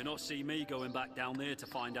 You'll not see me going back down there to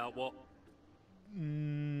find out what.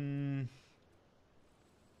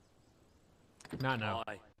 Not now.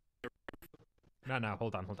 Not now.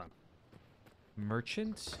 Hold on, hold on.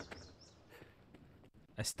 Merchant?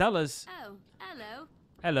 Estella's. Oh, hello.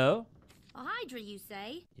 Hello. A Hydra, you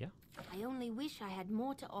say? Yeah. I only wish I had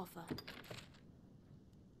more to offer.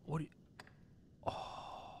 What do you...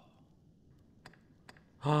 Oh.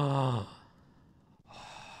 Oh,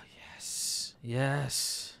 yes.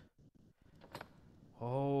 Yes.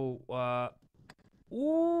 Oh,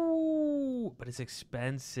 ooh, but it's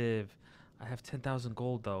expensive. I have 10,000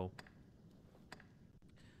 gold though.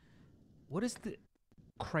 What is the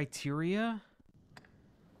criteria?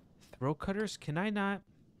 Throat cutters? Can I not?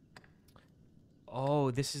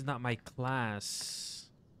 Oh, this is not my class.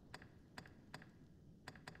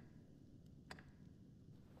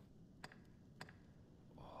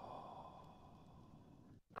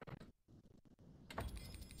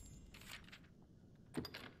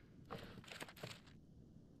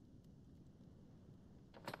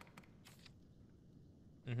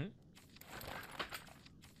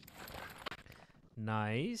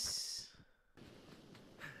 Nice.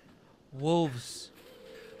 Wolves.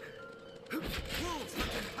 Wolves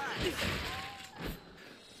looking past.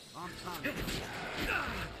 On time.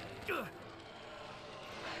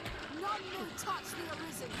 None will touch the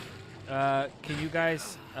Arisen. Can you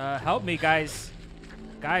guys help me, guys?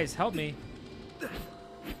 Guys, help me.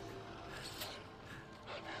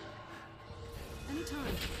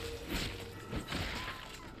 Anytime.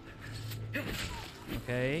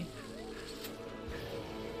 Okay.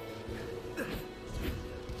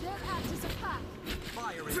 Their act is a pack.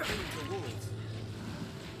 Fire is due to wolves.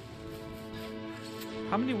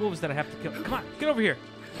 How many wolves did I have to kill? Come on, get over here.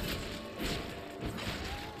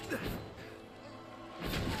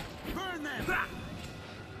 Burn them.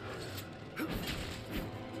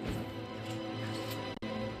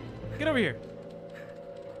 Get over here.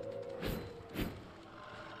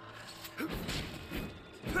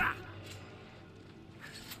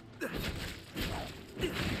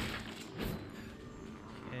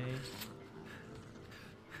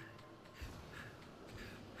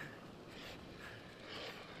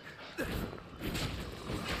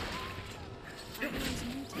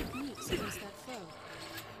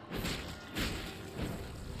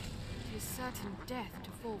 Death to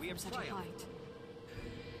fall from such a height.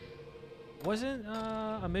 Wasn't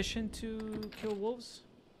a mission to kill wolves?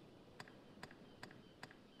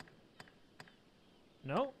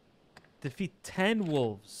 No? Defeat 10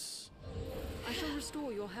 wolves. I shall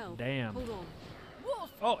restore your health. Damn. Hold on.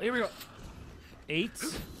 Wolf! Oh, here we go. 8.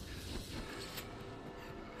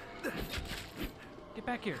 Get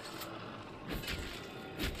back here.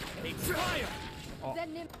 Fire!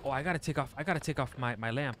 Oh, I gotta take off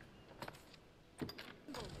my lamp.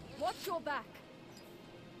 Watch your back.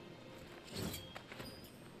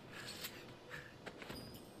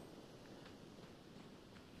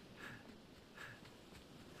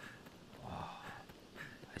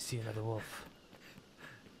 see another wolf.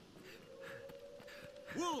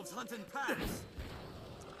 Wolves hunting packs.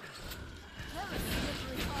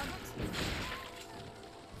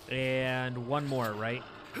 And one more, right?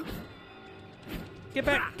 Get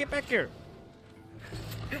back here.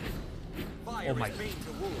 Oh my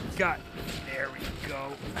god. There we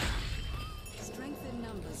go. Strength in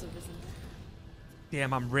numbers, Arisen.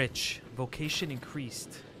 Damn, I'm rich. Vocation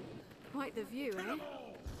increased. Quite the view, eh?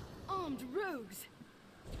 Armed rogues.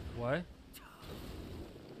 What?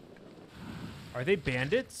 Are they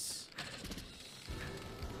bandits?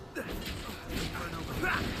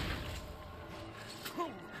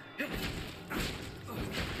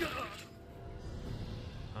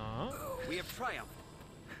 We have triumphed.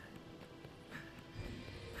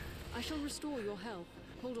 I shall restore your health.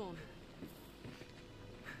 Hold on.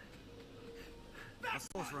 A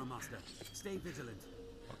sorcerer master. Stay vigilant.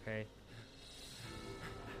 Okay.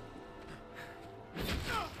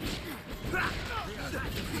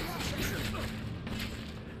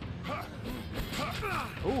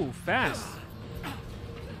 Ooh, fast.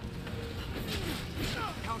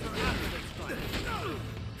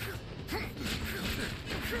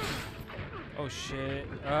 Oh shit.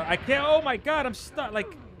 I can't. Oh my god, I'm stuck. Like,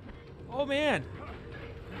 oh man.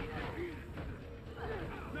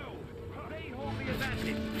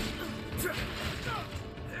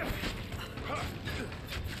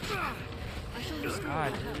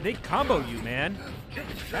 God, they combo you, man.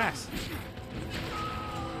 Fast.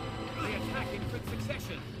 They attack in quick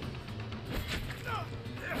succession.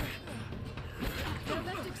 They're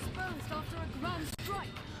left exposed after a grand strike.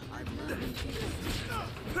 I've learned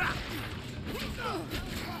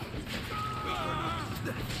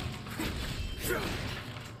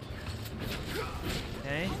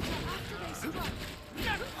Okay.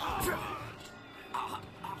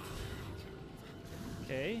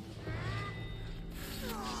 Okay.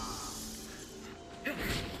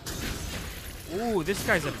 Ooh, this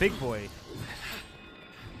guy's a big boy.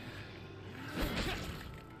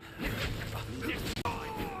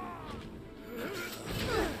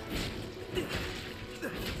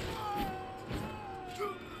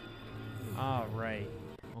 All right.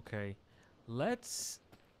 Okay. Let's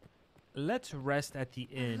rest at the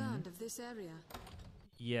inn. Learned of this area.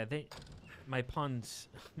 Yeah, my pawns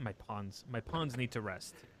need to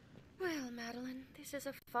rest. Well, Madeleine, this is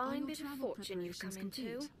a fine bit of fortune you've come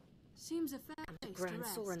into. Seems a fair A place grand to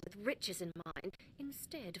rest. sovereign with riches in mind,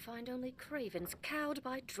 instead find only cravens cowed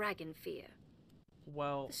by dragon fear.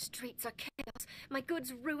 Well, the streets are chaos, my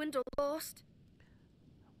goods ruined or lost.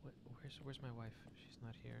 Where's my wife? She's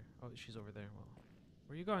not here. Oh, she's over there. Well,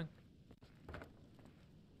 where are you going?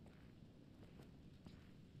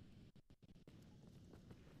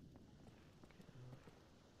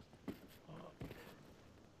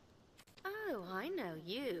 Oh, I know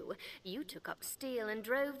you. You took up steel and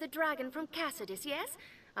drove the dragon from Cassardis, yes?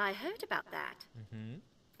 I heard about that. Mm-hmm.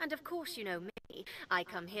 And of course you know me. I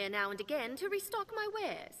come here now and again to restock my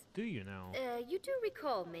wares. Do you know? You do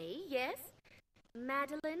recall me, yes?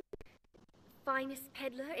 Madeleine, finest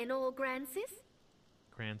peddler in all Grancis?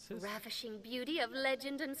 Grancis? Ravishing beauty of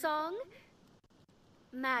legend and song?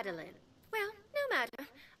 Madeleine. Well, no matter.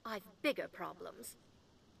 I've bigger problems.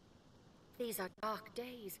 These are dark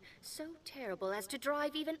days, so terrible as to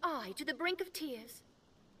drive even I to the brink of tears.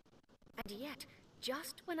 And yet,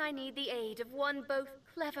 just when I need the aid of one both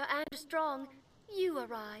clever and strong, you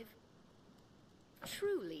arrive.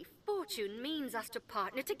 Truly, fortune means us to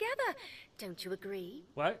partner together. Don't you agree?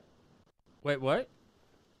 What? Wait, what?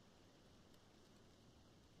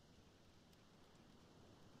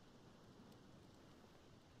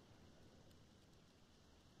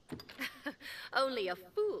 Only a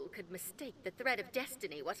fool could mistake the thread of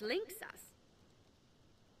destiny what links us.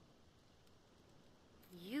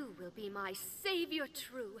 You will be my savior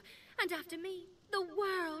true, and after me, the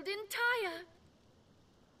world entire.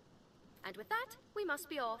 And with that, we must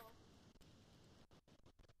be off.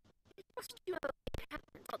 Trust you know the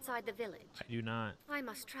encampment outside the village. I do not. I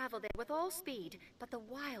must travel there with all speed, but the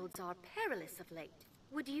wilds are perilous of late.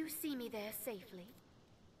 Would you see me there safely?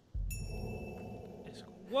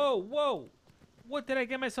 Whoa, whoa! What did I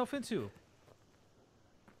get myself into?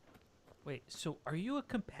 Wait, so are you a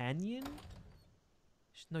companion?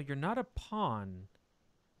 No, you're not a pawn.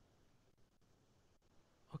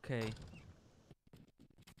 Okay.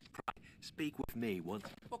 Speak with me once.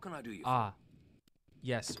 What can I do you for? Ah.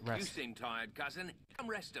 Yes, You rest. seem tired, cousin. Come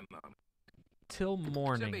rest a moment. Till So be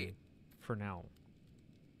morning, it. for now.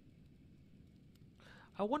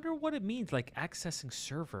 I wonder what it means, like accessing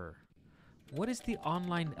server. What is the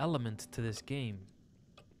online element to this game?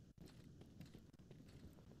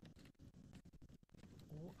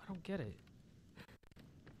 don't get it.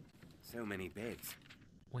 So many beds.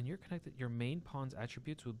 When you're connected, your main pawn's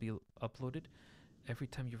attributes will be uploaded every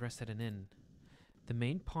time you rest at an inn. The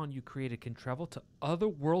main pawn you created can travel to other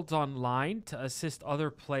worlds online to assist other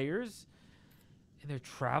players in their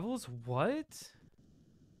travels? What?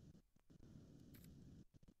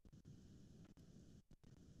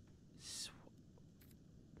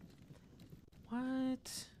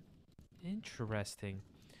 What? Interesting.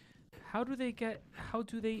 How do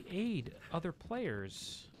they aid other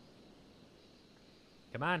players?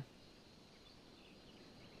 Come on.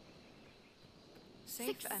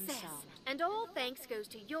 Safe and sound. And all thanks goes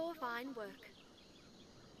to your fine work.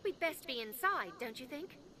 We'd best be inside, don't you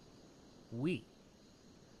think? We.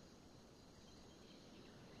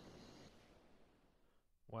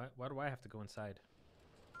 Why do I have to go inside?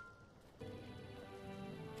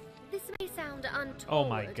 This may sound untoward. Oh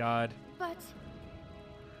my god. But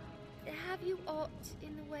have you aught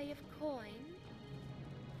in the way of coin?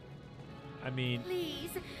 I mean...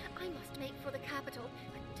 Please, I must make for the capital,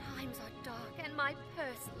 but times are dark and my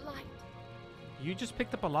purse light. You just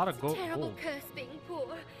picked up a lot of gold. Terrible curse being poor.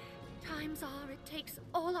 Times are it takes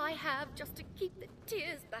all I have just to keep the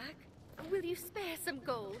tears back. Will you spare some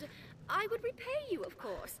gold? I would repay you, of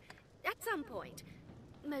course, at some point.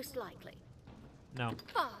 Most likely. No.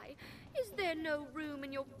 Why? Is there no room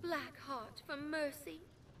in your black heart for mercy?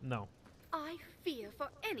 No. I fear for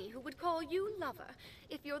any who would call you lover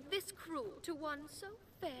if you're this cruel to one so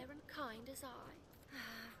fair and kind as I.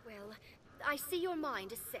 Well, I see your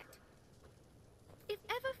mind is set. If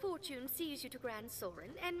ever fortune sees you to Grand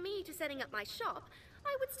Soren and me to setting up my shop,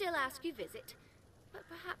 I would still ask you visit, but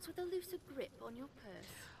perhaps with a looser grip on your purse.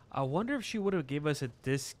 I wonder if she would have gave us a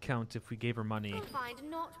discount if we gave her money. You'll find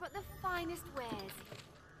naught but the finest wares.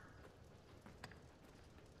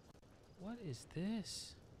 What is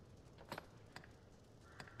this?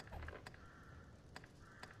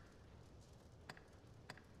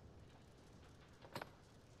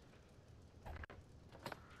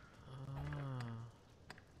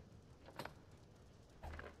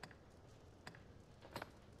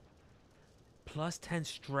 Plus 10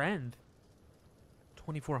 strength.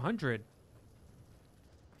 2400.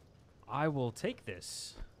 I will take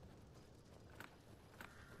this.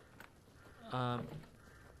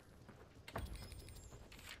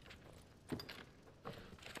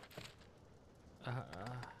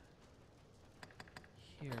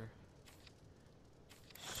 Here.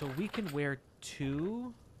 So we can wear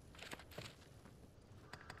 2.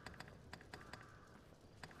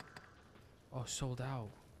 Oh, sold out.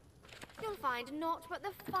 You'll find naught but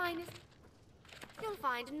the finest. You'll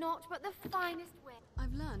find naught but the finest way.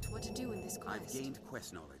 I've learned what to do in this quest. I've gained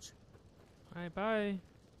quest knowledge. Alright, bye.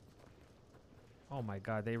 Oh my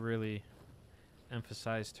god, they really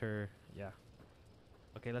emphasized her. Yeah.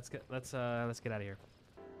 Okay, let's get out of here.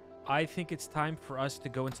 I think it's time for us to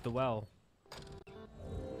go into the well.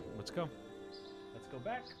 Let's go. Let's go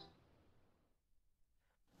back.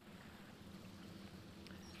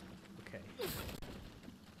 Okay.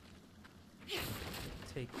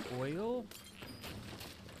 Take oil.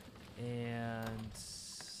 And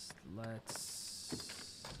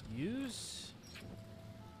let's use.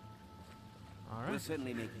 All right. We'll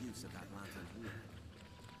certainly make use of that lantern here.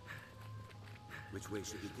 Which way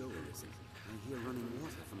should we go, Arisen? I hear running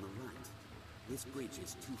water from the right. This bridge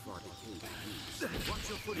is too far decayed to use. Watch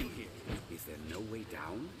your footing here. Is there no way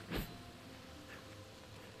down?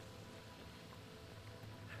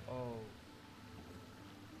 Oh.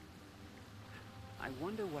 I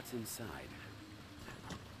wonder what's inside.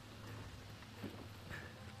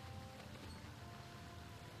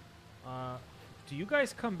 Do you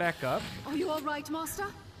guys come back up? Are you all right, Master?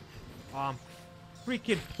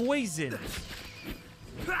 Freaking poison.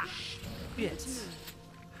 Bits.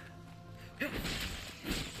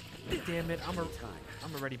 Damn it!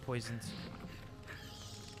 I'm already poisoned.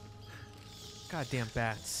 Goddamn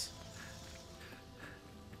bats.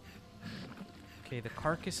 Okay, the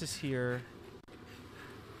carcass is here,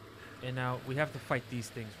 and now we have to fight these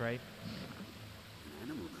things, right? An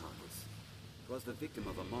animal carcass. Was the victim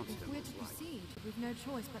of a monster. If we're to proceed, we've no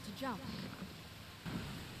choice but to jump.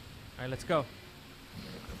 Alright, let's go.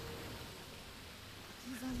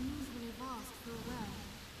 It is unusually vast for a well.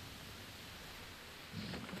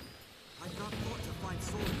 I got thought to find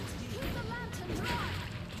swords here. Keep the lantern dry!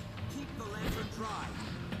 Keep the lantern dry!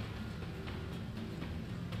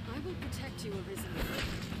 I will protect you, Arisen.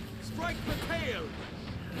 Strike the tail!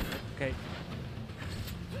 Okay.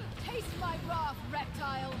 Taste my wrath,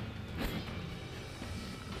 reptile!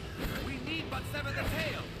 We need but sever the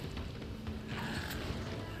tail!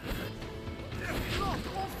 Drop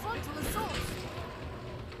or frontal assault!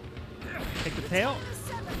 Take the tail.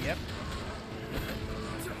 Yep.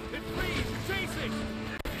 It flees! Chase it!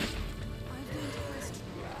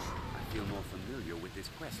 I feel more familiar with this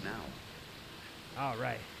quest now. All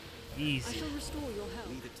right. I Easy. shall restore your health.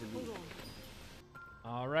 Leave it to me. Hold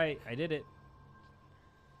on. All right. I did it.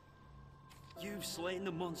 You've slain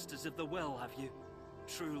the monsters of the well, have you?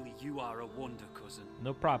 Truly, you are a wonder, cousin.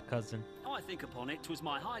 No prob, cousin. I think upon it, 'twas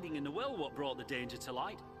my hiding in the well what brought the danger to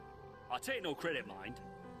light. I take no credit, mind.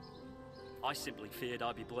 I simply feared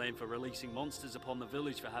I'd be blamed for releasing monsters upon the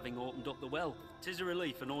village for having opened up the well. 'Tis a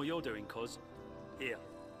relief in all you're doing, cuz. Here,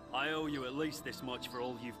 I owe you at least this much for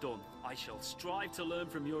all you've done. I shall strive to learn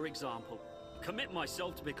from your example. Commit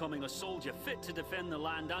myself to becoming a soldier fit to defend the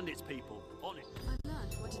land and its people. On it. I've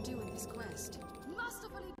learned what to do in this quest.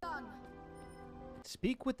 Masterfully done!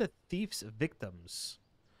 Speak with the thief's victims.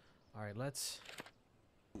 All right, let's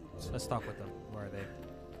talk with them. Where are they?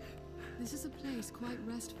 This is a place quite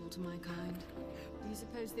restful to my kind. Do you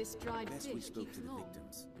suppose this dried Best fish we spoke keeps to the long?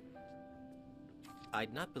 victims.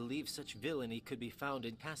 I'd not believe such villainy could be found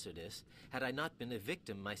in Cassardis had I not been a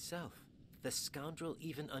victim myself. The scoundrel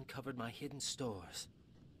even uncovered my hidden stores.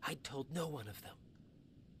 I'd told no one of them.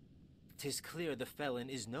 'Tis clear the felon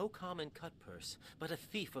is no common cutpurse, but a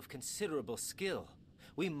thief of considerable skill.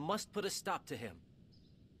 We must put a stop to him.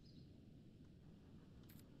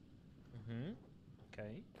 Mm-hmm.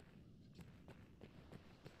 Okay.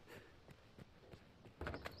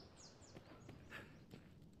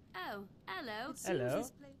 Oh, hello. Hello.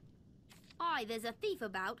 Aye, there's a thief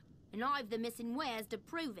about, and I've the missing wares to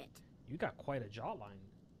prove it. You got quite a jawline.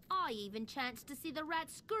 I even chanced to see the rat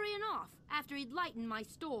scurrying off after he'd lightened my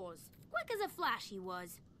stores. Quick as a flash he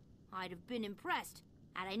was. I'd have been impressed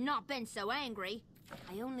had I not been so angry.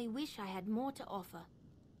 I only wish I had more to offer.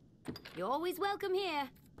 You're always welcome here.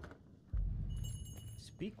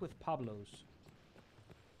 Speak with Pablo's.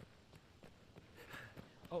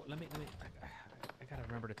 Oh, let me. I gotta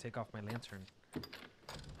remember to take off my lantern.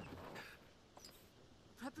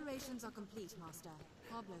 Preparations are complete, Master.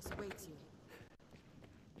 Pablos awaits you.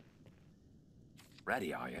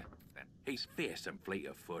 Ready, are you? He's fierce and fleet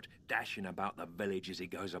of foot, dashing about the village as he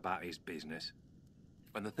goes about his business.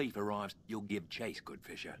 When the thief arrives, you'll give chase, good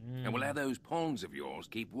fisher. And we'll have those pawns of yours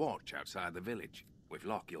keep watch outside the village. With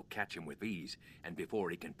luck, you'll catch him with ease, and before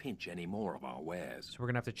he can pinch any more of our wares. So we're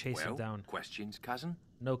gonna have to chase him down. Questions, cousin?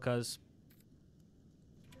 No, cuz.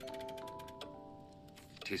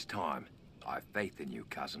 'Tis time. I've faith in you,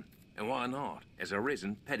 cousin. And why not? As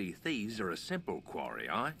Arisen, petty thieves are a simple quarry,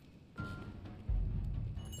 aye?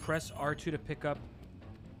 Press R2 to pick up.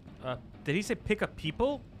 Did he say pick up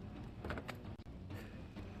people?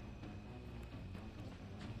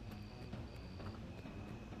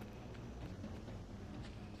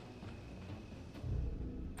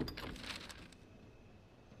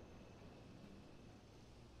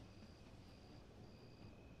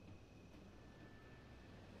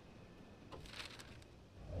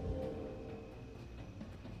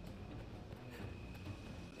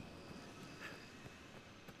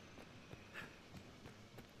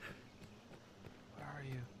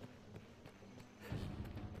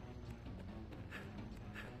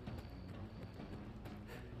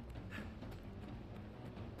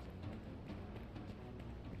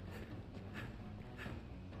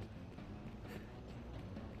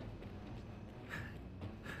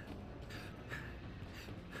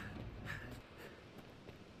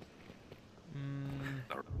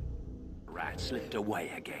 Rat slipped away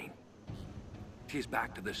again. 'Tis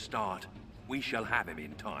back to the start. We shall have him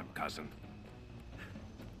in time, cousin.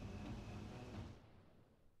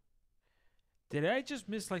 Did I just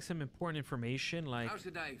miss like some important information? Like, How's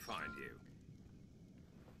the day find you?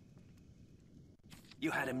 You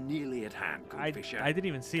had him nearly at hand, good fisher. I didn't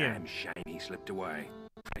even see him. Damn shame he slipped away.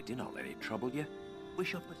 Pray do not let it trouble you. We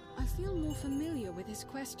shall put... I feel more familiar with this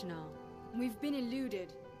quest now. We've been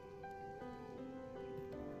eluded.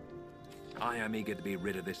 I am eager to be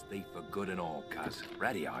rid of this thief for good and all, cuz.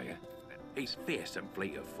 Ready, are you? He's fierce and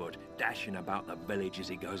fleet of foot, dashing about the village as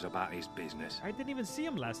he goes about his business. I didn't even see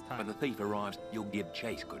him last time. When the thief arrives, you'll give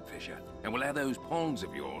chase, good fisher. And we'll have those pawns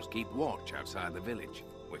of yours keep watch outside the village.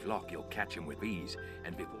 With luck, you'll catch him with ease.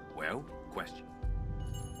 And before... Well, question.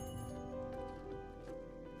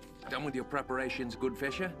 Done with your preparations, good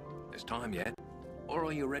fisher? There's time yet. Or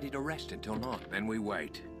are you ready to rest until night? Then we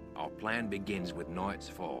wait. Our plan begins with night's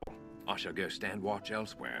fall. I shall go stand watch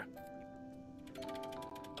elsewhere.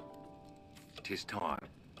 'Tis time,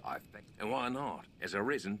 I think. And why not? As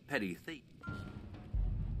Arisen, petty thief.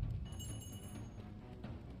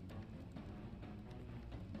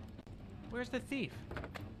 Where's the thief?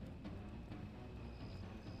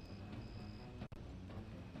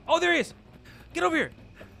 Oh, there he is! Get over here!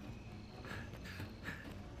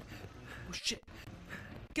 Oh shit!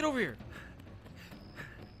 Get over here!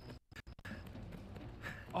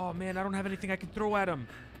 Oh man, I don't have anything I can throw at him.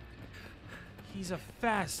 He's a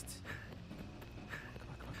fast.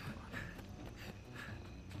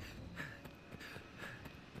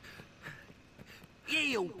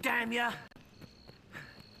 Yield, damn ya!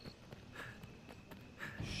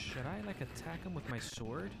 Should I like attack him with my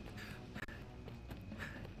sword?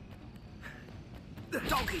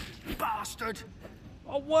 Doggy bastard!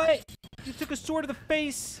 Oh what? You took a sword to the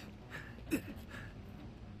face.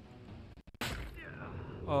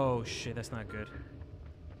 Oh shit, that's not good.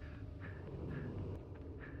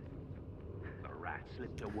 The rat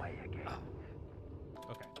slipped away again.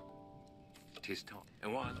 Okay. Tis time.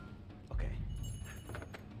 And what? Okay.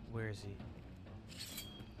 Where is he?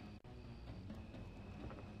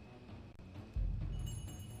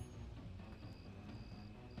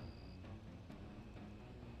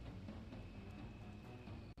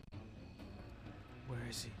 Where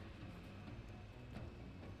is he?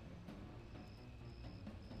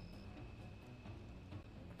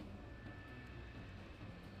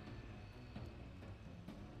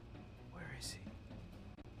 Where is he?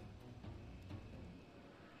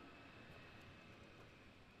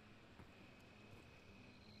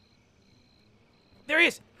 There he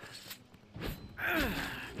is!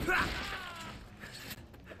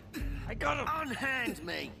 I got him! Unhand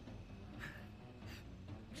me!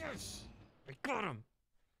 Yes! I got him!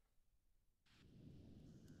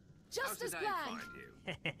 Just as planned.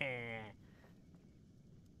 It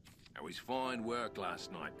was fine work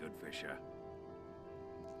last night, good fisher.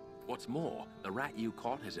 What's more, the rat you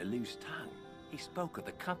caught has a loose tongue. He spoke of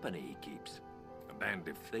the company he keeps. A band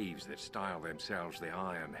of thieves that style themselves the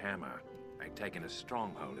Iron Hammer. They've taken a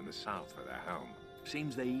stronghold in the south for their home.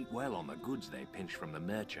 Seems they eat well on the goods they pinch from the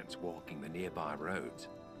merchants walking the nearby roads.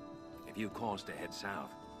 If you cause to head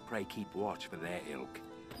south, pray keep watch for their ilk.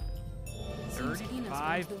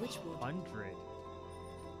 3,500.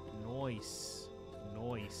 Nice.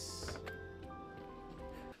 Nice.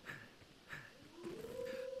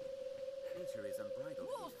 Nature is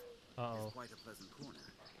unbridled. Uh-oh. It's quite a pleasant corner.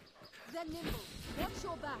 Then nimble. Watch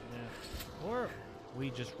your back. Yeah. Or we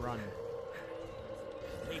just run.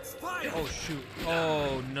 It's fire! Oh shoot.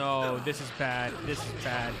 Oh no. This is bad. This is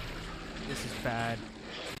bad. This is bad.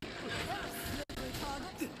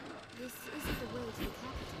 This isn't the way to the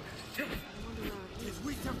capital. I wonder where it is. It's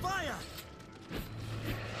weak to fire!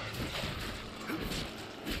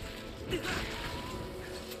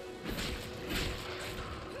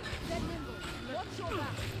 Then nimble. Watch your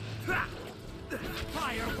back.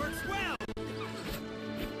 Fire works well!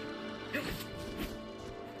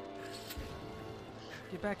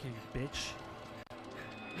 Get back here, you bitch.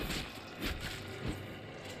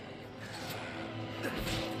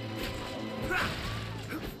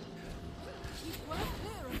 Keep well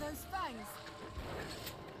clear of those fangs.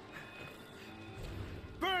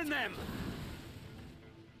 Burn them!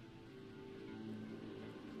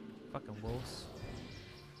 Fucking wolves.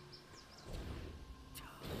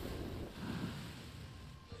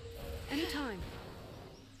 Anytime.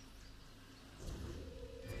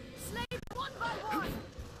 Slay them one by one.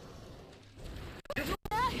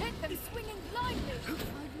 Hit them swinging blindly.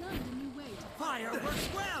 I've learned a new way to Fire works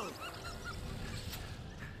well!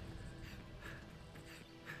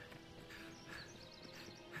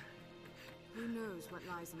 Who knows what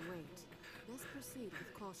lies in wait? Let's proceed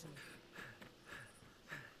with caution.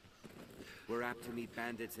 We're apt to meet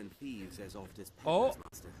bandits and thieves as oft as Oh. peddlers,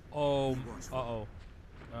 master. Oh. Be watchful.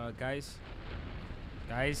 Uh-oh. Guys.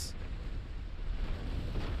 Guys.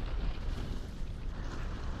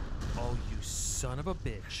 Oh, you son of a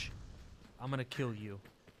bitch. I'm gonna kill you.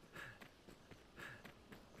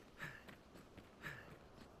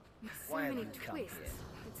 With so many twists,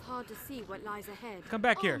 it's hard to see what lies ahead. Come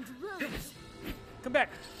back here. Armed rogues. Come back.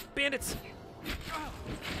 Bandits.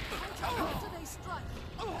 After they strike.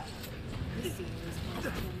 This scene is hard to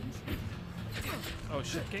change. Oh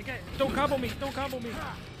shit. Okay. Don't combo me. Don't combo me.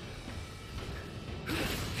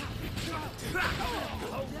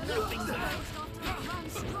 Nothing back!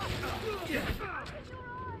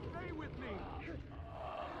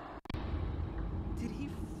 Did he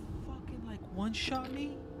fucking like one-shot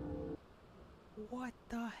me? What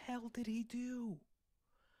the hell did he do?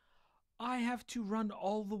 I have to run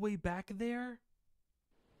all the way back there?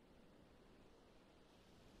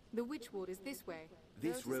 The Witchwood is this way.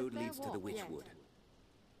 This road leads to the Witchwood.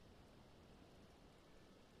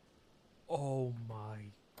 Oh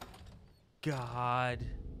my god.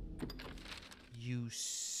 You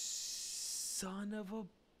son of a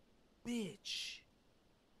bitch.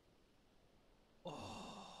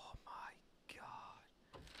 Oh my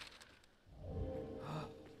god.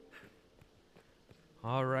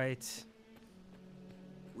 All right.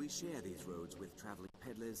 We share these roads with traveling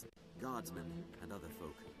peddlers, guardsmen, and other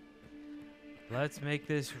folk. Let's make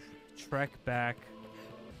this trek back.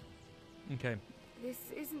 Okay. This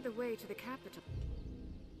isn't the way to the capital.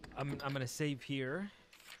 I'm gonna save here.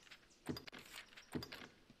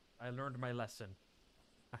 I learned my lesson.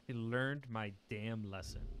 I learned my damn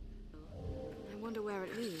lesson. I wonder where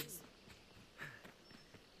it leads.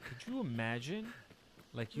 Could you imagine?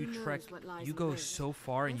 Like you Who knows trek, what lies you in go wait? so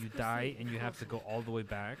far and Let's you die proceed and you with have to go all the way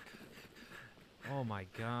back. Oh my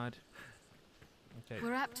god. Okay.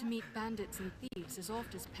 We're apt to meet bandits and thieves as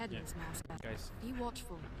oft as peddlers, Master. Guys. Be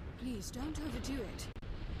watchful. Please don't overdo it.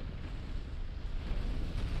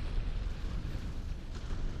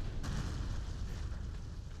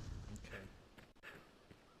 Okay.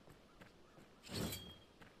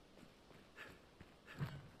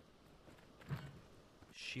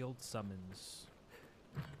 Shield summons.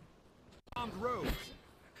 Armed roads.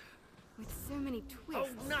 With so many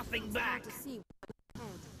twists. Oh, nothing it's back. hard to see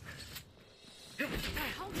what's ahead.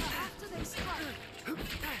 Halt after they strike.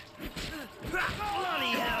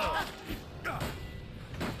 Bloody hell!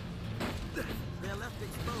 They're left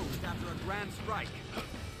exposed after a grand strike.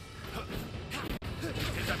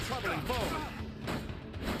 It's a troubling foe.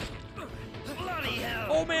 Bloody hell!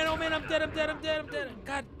 Oh man, I'm dead, I'm dead, I'm dead, I'm dead.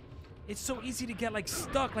 God, it's so easy to get like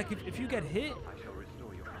stuck. Like if you get hit.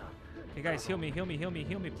 Hey guys, heal me, heal me, heal me,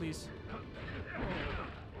 heal me, please.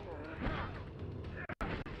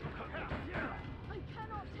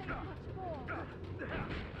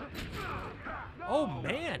 Oh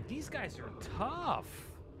man, these guys are tough.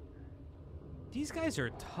 These guys are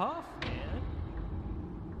tough, man.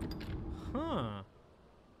 Huh.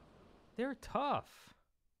 They're tough.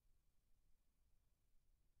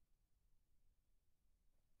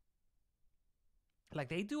 Like,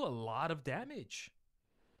 they do a lot of damage.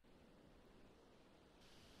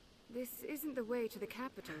 This isn't the way to the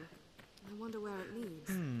capital. I wonder where it leads.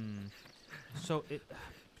 So it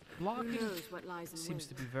blocking Who knows what lies in seems wait?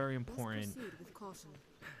 to be very Best important. proceed with caution.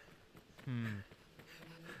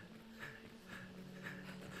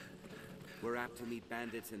 We're apt to meet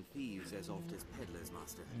bandits and thieves as oft as peddlers,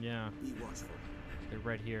 Master. Yeah. Be watchful. They're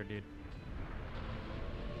right here, dude.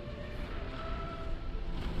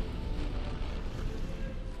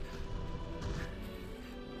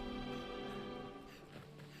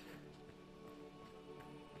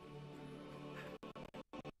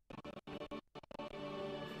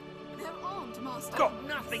 They're armed, Master. Go.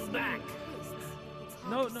 Nothing back. It's No,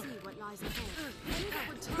 hard to no. see what lies ahead. Any that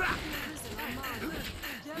would take the prison are mine.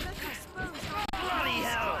 They're left exposed on Bloody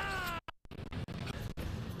hell!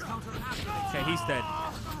 Okay, he's dead.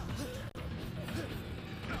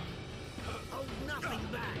 Oh, nothing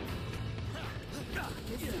back.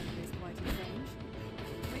 This is quite a change.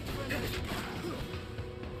 Wait for another.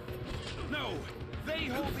 No, they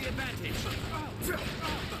hold the advantage.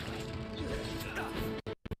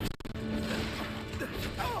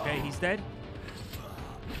 Okay, he's dead.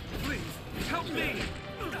 Please, help me!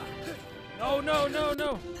 Oh no, no,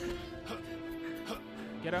 no!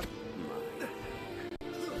 Get up.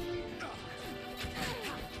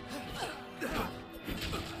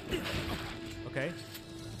 Okay.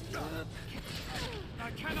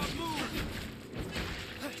 I cannot move!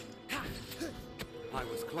 I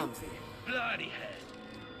was clumsy. Bloody hell!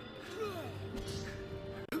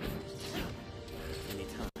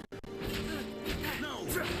 No,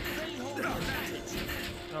 they hold the advantage.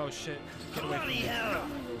 Oh shit. Get away from Bloody me. hell!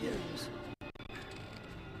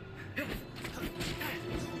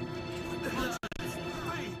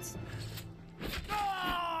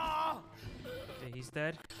 Okay, he's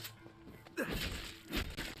dead.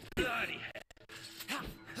 Bloody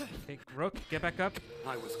Okay, Rook, get back up.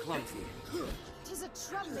 I was clumsy. Tis a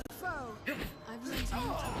troubling foe. I've learned new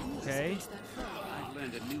techniques Okay. against that foe. I've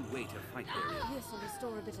learned a new way to fight there. This will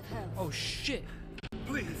restore a bit of health. Oh shit.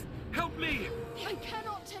 Please, help me! I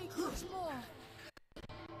cannot take much more.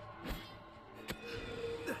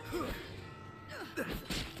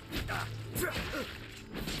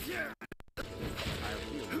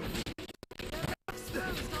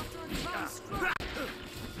 Exposed after a divine strike.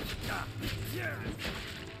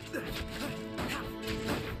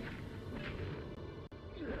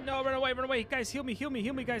 No, run away, run away. Guys, heal me,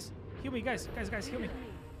 guys. Heal me, guys. Guys, heal me.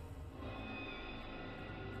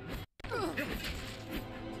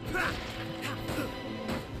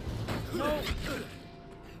 No.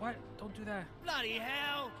 What? Don't do that. Bloody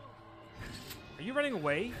hell! Are you running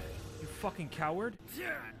away? You fucking coward.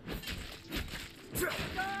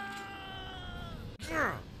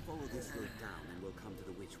 Follow the this road down and we'll come to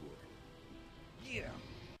the Witchwood. Yeah.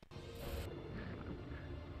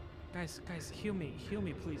 Guys, heal me,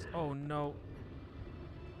 please. Oh no.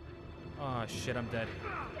 Oh shit, I'm dead.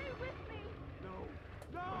 Stay with me.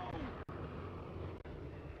 No.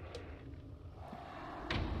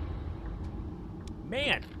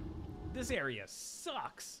 Man, this area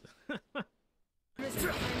sucks.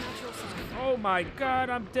 Oh my god,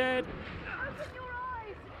 I'm dead. Open your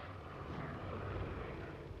eyes.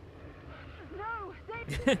 No, they.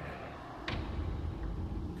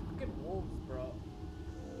 Fucking wolves, bro.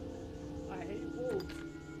 I hate wolves.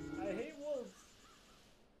 I hate wolves.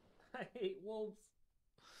 I hate wolves.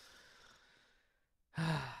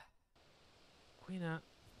 Quina,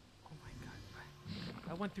 oh my god.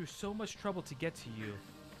 I went through so much trouble to get to you.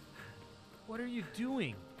 What are you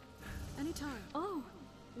doing? Anytime. Oh,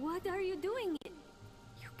 what are you doing?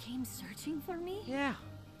 You came searching for me? Yeah.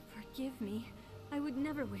 Forgive me. I would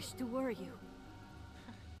never wish to worry you.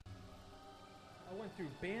 I went through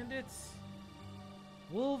bandits,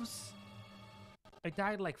 wolves. I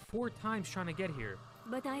died like 4 times trying to get here.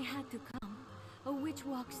 But I had to come. A witch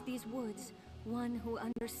walks these woods, one who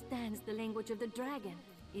understands the language of the dragon.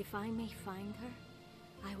 If I may find her,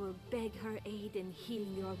 I will beg her aid in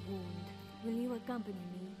healing your wound. Will you accompany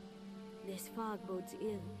me? This fog bodes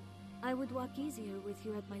ill. I would walk easier with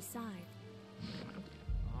you at my side.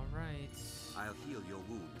 All right. I'll heal your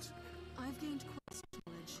wounds. I've gained quest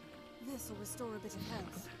knowledge. This will restore a bit of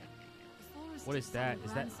health. What is that?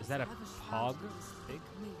 Is that a hog? Pig?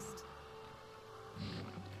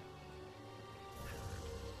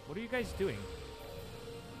 What are you guys doing?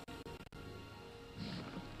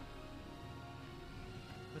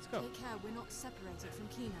 Let's go. Take care we're not separated from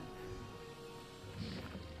Quina.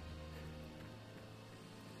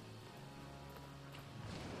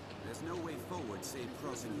 There's no way forward save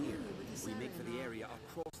crossing here. We make for the area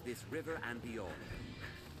across this river and beyond.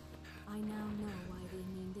 I now know why they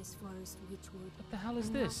named this forest Witchwood. What the hell is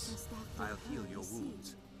this? I'll heal your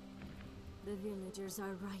wounds. The villagers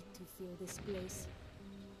are right to fear this place.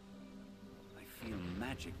 I feel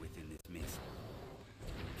magic within this mist.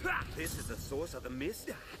 This is the source of the mist?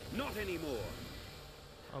 Not anymore.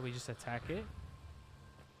 Oh, we just attack it?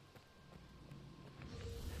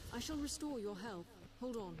 I shall restore your health.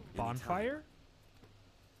 Hold on. Bonfire?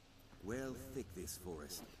 Well thick this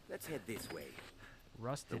forest. Let's head this way.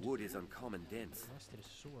 Rusted. The wood is uncommon dense. Rusted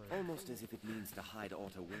sword. Almost as if it means to hide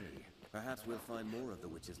aught away. Perhaps we'll find more of the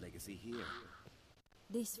witch's legacy here.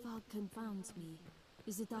 This fog confounds me.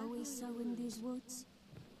 Is it always so in these woods?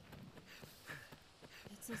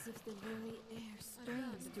 It's as if the very air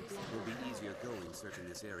strains to block. It will be easier going searching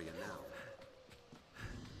this area now.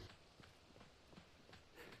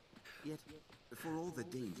 Yet, for all the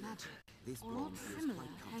danger, this blonde feels quite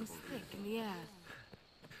hangs comfortable. thick in the air.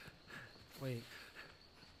 Wait.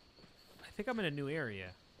 I think I'm in a new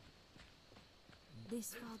area.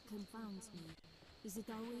 This fog confounds me. Is it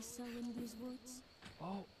always so in these woods?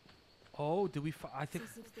 Oh. Oh, did we I think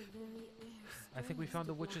It's as if the very air I think we found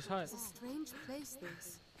the witch's hut. It's a strange place,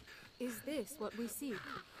 this. Is this what we seek?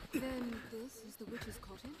 Then this is the witch's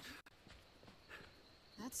cottage?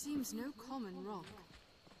 That seems no common rock.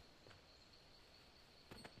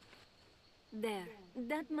 There.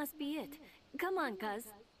 That must be it. Come on, cuz.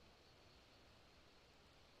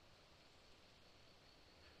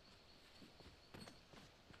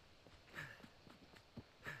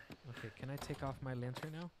 Okay, can I take off my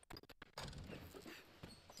lantern now?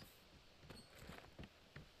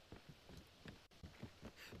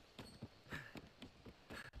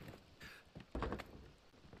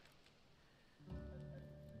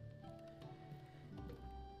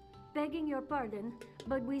 Begging your pardon,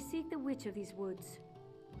 but we seek the witch of these woods.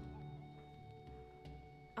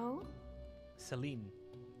 Oh? Celine.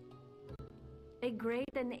 A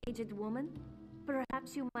great and aged woman?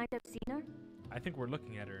 Perhaps you might have seen her? I think we're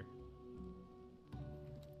looking at her.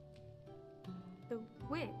 The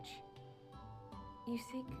witch? You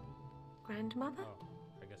seek grandmother? Oh,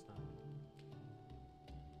 I guess not.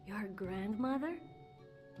 Your grandmother?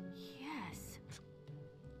 Yes.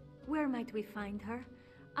 Where might we find her?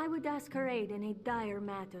 I would ask her aid in a dire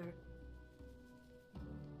matter.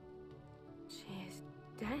 She is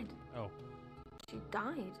dead. Oh. She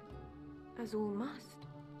died, as all must.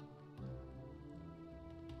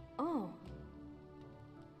 Oh.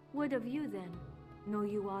 What of you then? Know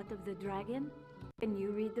you aught of the dragon? Can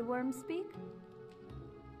you read the worm speak?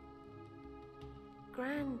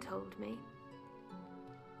 Gran told me.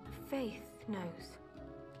 The faith knows.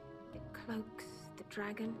 It cloaks the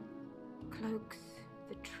dragon, cloaks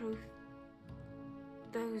the truth.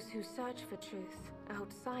 Those who search for truth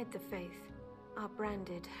outside the faith a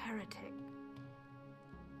branded heretic.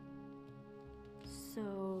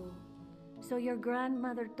 So your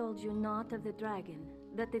grandmother told you not of the dragon,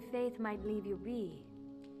 that the faith might leave you be?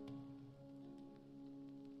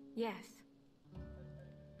 Yes.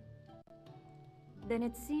 Then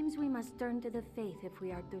it seems we must turn to the faith if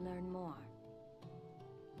we are to learn more.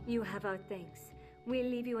 You have our thanks. We'll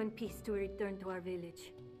leave you in peace to return to our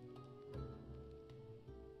village.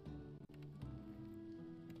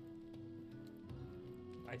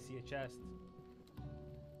 I see a chest.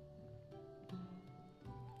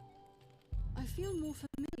 I feel more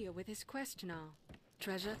familiar with this quest now.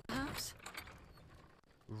 Treasure, perhaps?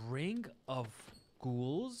 Ring of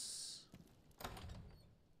Ghouls?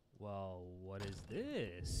 Well, what is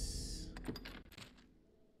this?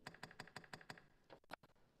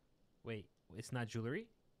 Wait, it's not jewelry?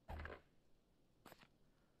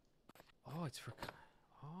 Oh, it's for...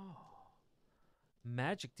 Oh.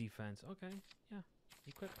 Magic defense. Okay, yeah.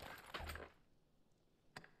 Equip.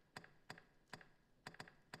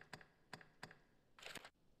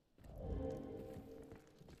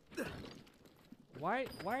 Why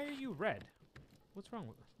are you red? What's wrong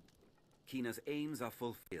with her? Quina's aims are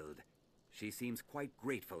fulfilled. She seems quite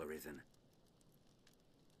grateful, Arisen.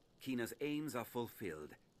 Quina's aims are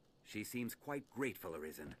fulfilled. She seems quite grateful,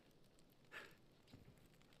 Arisen.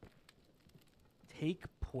 Take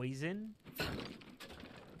poison?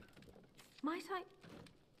 Might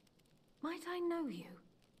I know you?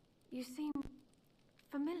 You seem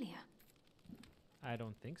familiar. I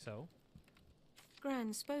don't think so.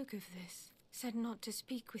 Gran spoke of this, said not to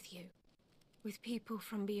speak with you, with people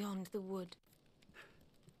from beyond the wood.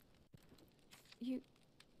 You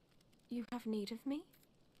have need of me?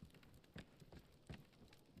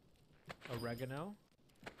 Oregano.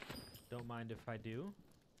 Don't mind if I do.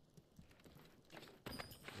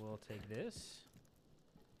 We'll take this.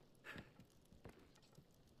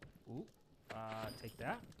 Ooh. Take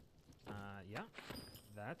that. Yeah.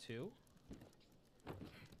 That too.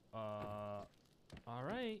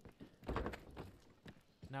 Alright.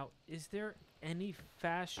 Now, is there any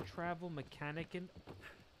fast travel mechanic in...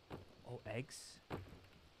 Oh, eggs?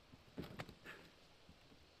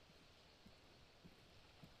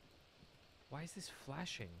 Why is this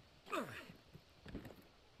flashing?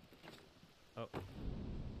 Oh.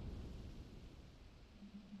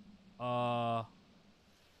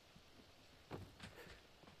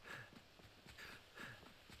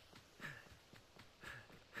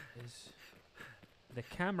 The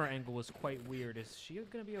camera angle was quite weird. Is she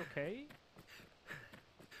gonna be okay?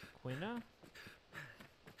 Quina?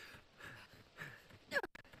 I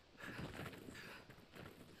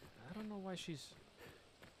don't know why she's...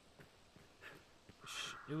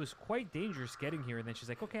 It was quite dangerous getting here, and then she's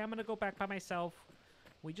like, okay, I'm gonna go back by myself.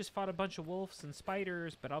 We just fought a bunch of wolves and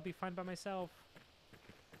spiders, but I'll be fine by myself.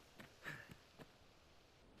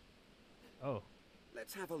 Oh.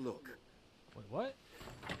 Let's have a look. Wait, what?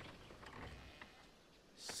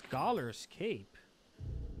 Scholar's Cape?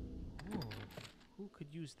 Oh, who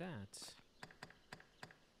could use that?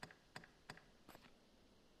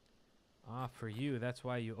 Ah, for you. That's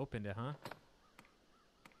why you opened it, huh?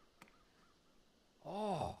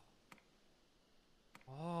 Oh.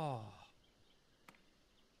 Oh.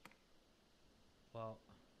 Well.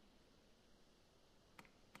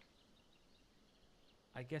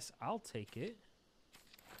 I guess I'll take it.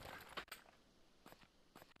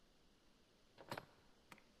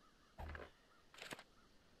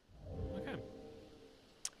 Okay.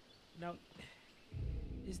 Now,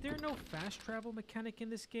 is there no fast travel mechanic in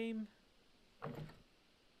this game?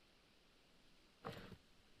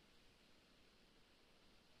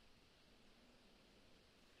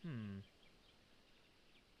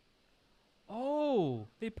 Oh,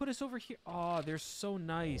 they put us over here. Oh, they're so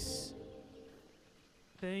nice.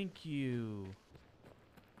 Thank you.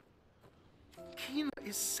 Quina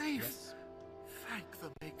is safe. Yes. Thank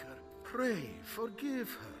the Maker. Pray,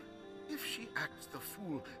 forgive her. If she acts the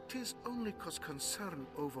fool, 'tis only 'cause concern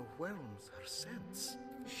overwhelms her sense.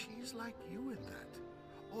 She's like you in that.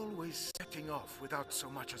 Always setting off without so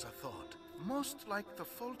much as a thought. Most like the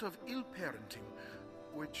fault of ill parenting,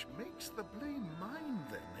 which makes the blame mine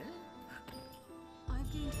then, eh?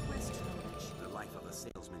 I've gained quest knowledge. The life of a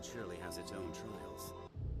salesman surely has its own trials.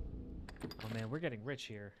 Oh man, we're getting rich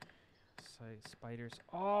here. Spiders.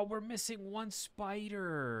 Oh, we're missing one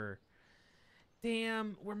spider.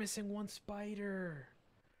 Damn, we're missing one spider.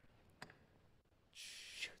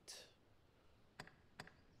 Shoot.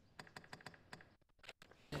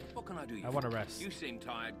 What can I do you I want to for? rest. You seem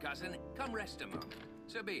tired, cousin. Come rest a moment.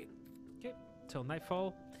 So be it. Okay, till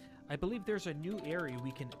nightfall. I believe there's a new area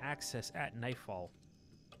we can access at nightfall.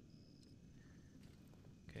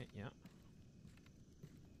 Okay, yeah.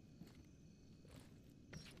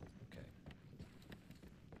 Okay.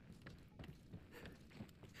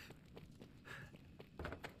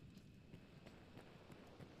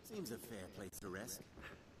 Seems a fair place to rest.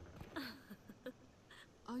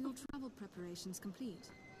 Are your travel preparations complete?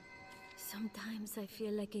 Sometimes I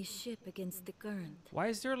feel like a ship against the current. Why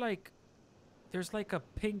is there like... There's like a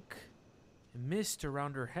pink mist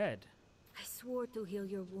around her head. I swore to heal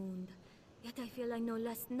your wound, yet I feel I know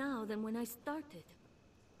less now than when I started.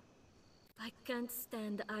 I can't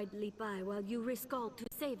stand idly by while you risk all to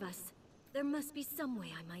save us. There must be some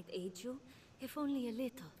way I might aid you, if only a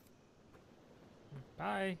little.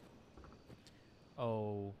 Bye.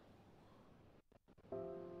 Oh.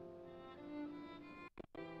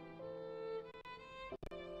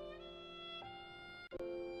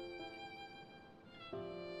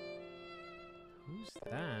 Who's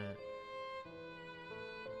that?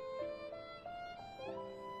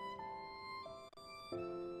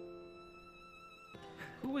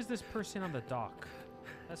 Who is this person on the dock?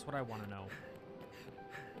 That's what I want to know.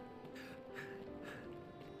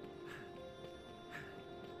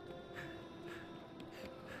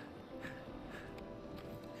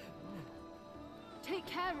 Take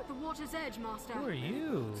care at the water's edge, Master. Who are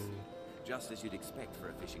you? Just as you'd expect for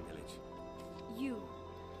a fishing village.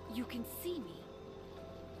 You can see me.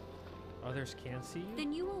 Others can't see you?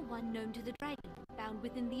 Then you are one known to the dragon, bound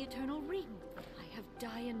within the eternal ring. I have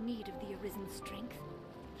dire need of the Arisen's strength.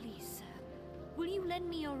 Please, sir, will you lend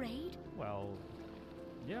me your aid? Well,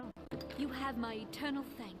 yeah. You have my eternal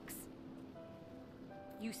thanks.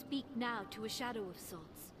 You speak now to a shadow of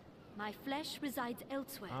sorts. My flesh resides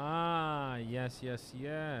elsewhere. Ah, yes, yes,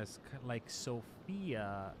 yes. Like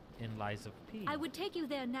Sophia in Lies of P. I would take you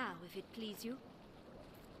there now, if it please you.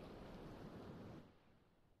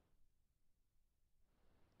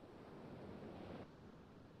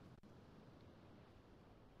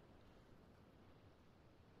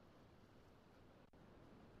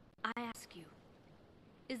 I ask you,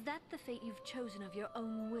 is that the fate you've chosen of your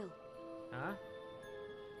own will? Huh?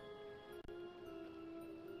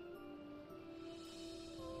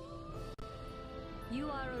 You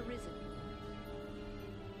are Arisen.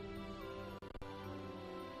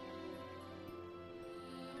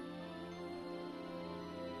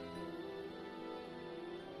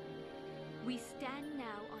 We stand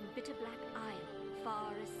now on Bitter Black Isle,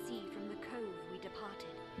 far as sea from the cove we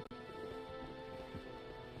departed.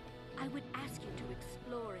 I would ask you to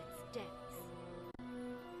explore its depths.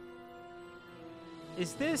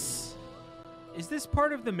 Is this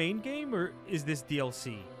part of the main game, or is this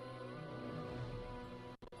DLC?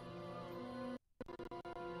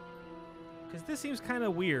 Because this seems kind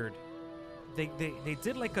of weird. They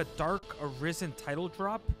did like a Dark Arisen title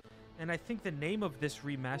drop, and I think the name of this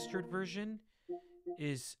remastered version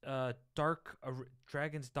is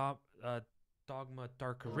Dragon's Dogma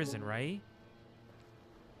Dark Arisen, right?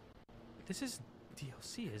 This is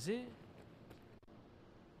DLC, is it?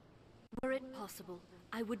 Were it possible,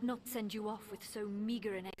 I would not send you off with so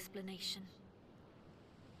meager an explanation.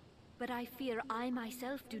 But I fear I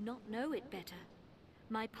myself do not know it better.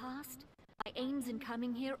 My past, my aims in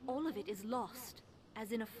coming here, all of it is lost,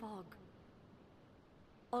 as in a fog.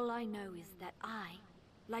 All I know is that I,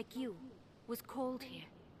 like you, was called here,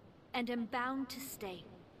 and am bound to stay.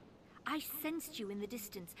 I sensed you in the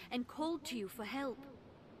distance, and called to you for help.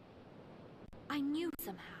 I knew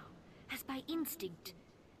somehow, as by instinct,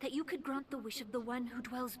 that you could grant the wish of the one who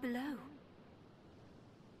dwells below.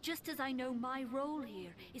 Just as I know my role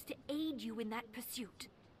here is to aid you in that pursuit.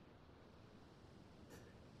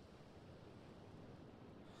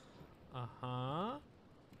 Uh-huh.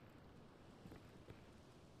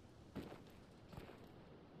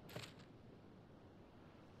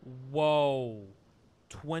 Whoa.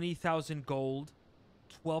 20,000 gold,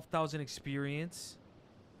 12,000 experience.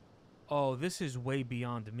 Oh, this is way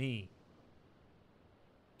beyond me.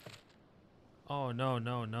 Oh, no,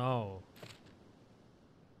 no, no.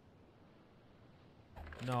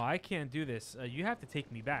 No, I can't do this. You have to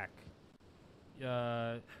take me back.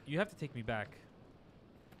 You have to take me back.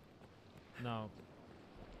 No.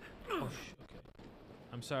 Oh, okay.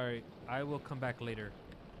 I'm sorry. I will come back later.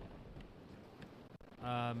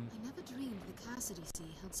 I never dreamed the Cassardis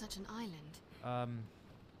Sea held such an island.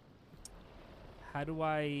 How do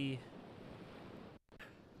I...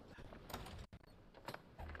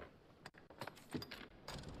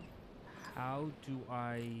 How do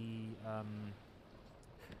I,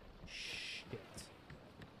 shit.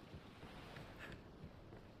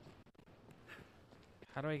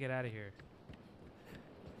 How do I get out of here?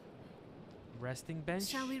 Resting bench?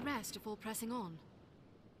 Shall we rest before pressing on?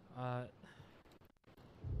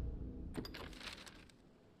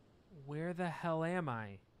 Where the hell am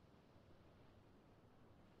I?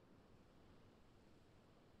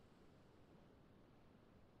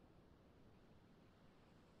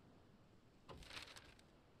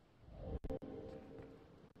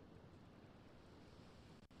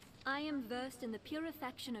 I am versed in the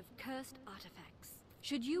purification of cursed artifacts.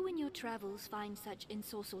 Should you in your travels find such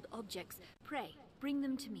ensorcelled objects, pray, bring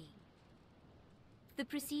them to me. The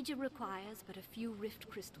procedure requires but a few rift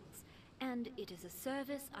crystals, and it is a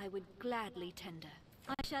service I would gladly tender.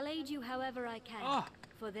 I shall aid you however I can,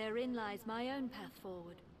 for therein lies my own path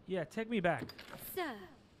forward. Yeah, take me back. Sir,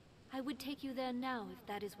 I would take you there now if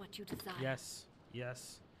that is what you desire. Yes,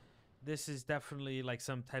 yes. This is definitely like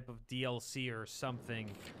some type of DLC or something.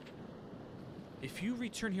 If you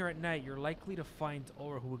return here at night, you're likely to find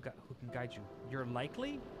Aura who can guide you. You're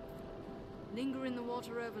likely? Linger in the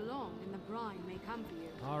water over long, and the brine may come for you.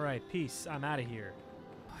 All right, peace. I'm out of here.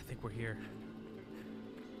 I think we're here.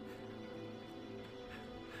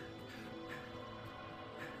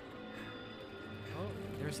 Oh,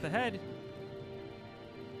 there's the head.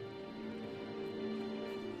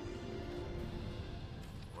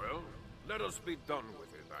 Well, let us be done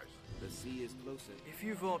with it, I The sea is closer. If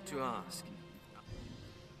you've aught to ask.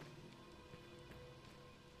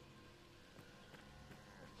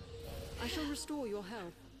 I shall restore your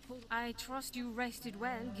health. I trust you rested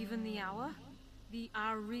well, given the hour. The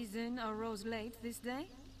Arisen arose late this day,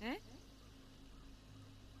 eh?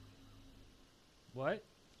 What?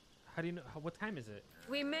 How do you know? What time is it?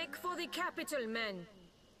 We make for the capital, men.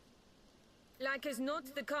 Like as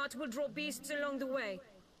not, the cart will draw beasts along the way.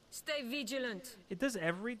 Stay vigilant. It does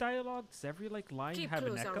every dialogue? Does every like line Keep have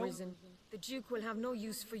close, an echo? Arisen. The Duke will have no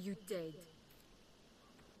use for you dead.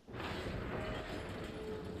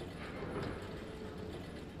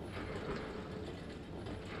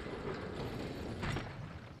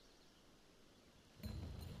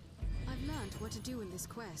 I've learned what to do in this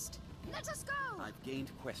quest. Let us go! I've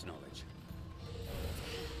gained quest knowledge.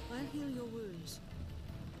 I'll heal your wounds.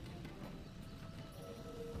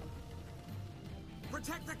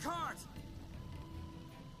 Protect the cart!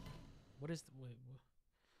 What is the... Wait,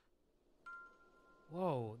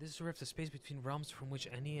 whoa, this is a rift, a space between realms from which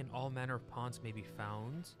any and all manner of pawns may be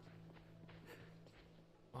found.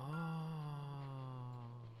 Oh.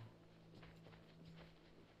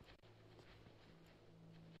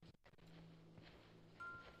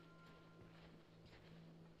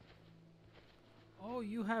 Oh,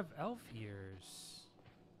 you have elf ears.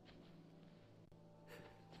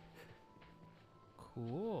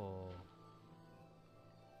 Cool.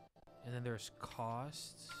 And then there's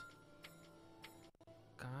costs.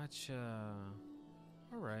 Gotcha.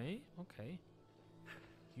 Alright, okay.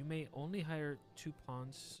 You may only hire 2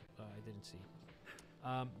 pawns. I didn't see.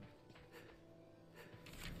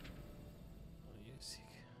 You see.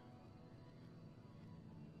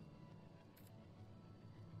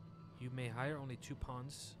 You may hire only 2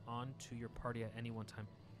 pawns onto your party at any one time.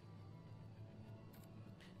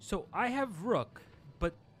 So I have Rook,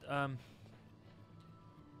 but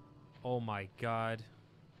oh my god.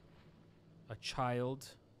 A child.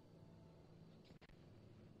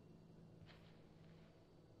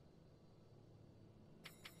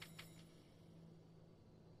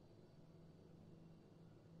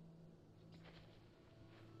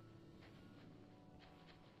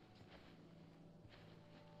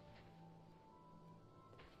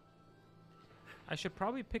 I should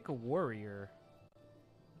probably pick a warrior.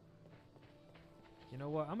 You know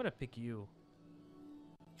what? I'm gonna pick you.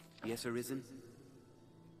 Yes, Arisen?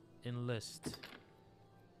 Enlist.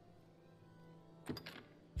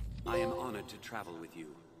 I am honored to travel with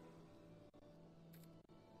you.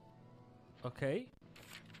 Okay.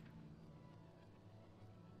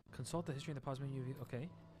 Consult the history in the pause menu. Okay.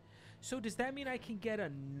 So does that mean I can get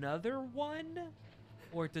another one?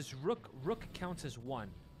 Or does Rook counts as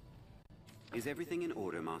 1? Is everything in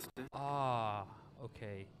order, Master? Ah,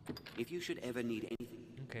 okay. If you should ever need anything...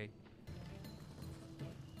 Okay.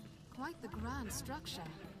 Quite the grand structure.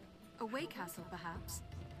 A way castle, perhaps?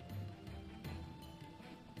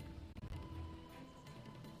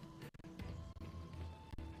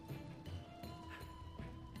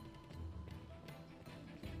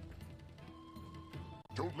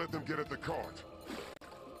 Don't let them get at the cart.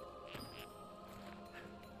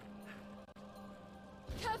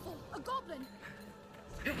 Careful! A goblin!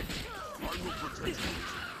 I will protect you.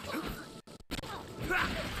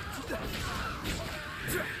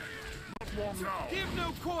 Not long now. Give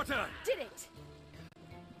no quarter! Did it!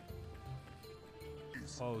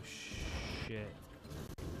 Oh shit.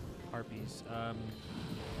 Harpies.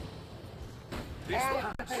 This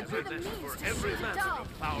is for every man to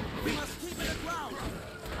be powerful. We must keep it at ground!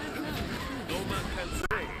 I've learned No man can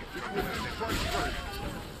save.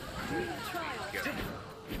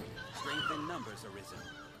 Strength in numbers, Arisen.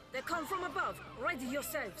 They come from above. Ready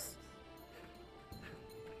yourselves.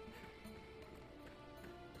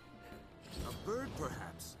 A bird,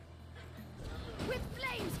 perhaps? With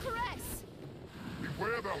flames, caress!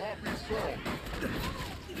 Beware the harpy's song.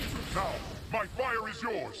 Now, my fire is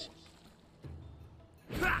yours.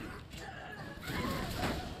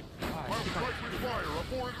 I'll strike with fire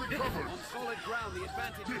before it recovers. On solid ground, the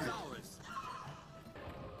advantage is ours.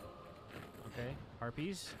 Okay,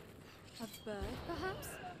 harpies. A bird, perhaps?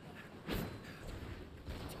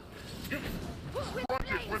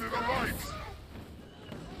 Strike it when it alights.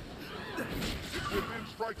 It's within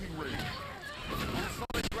striking range. On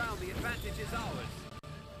solid ground, the advantage is ours.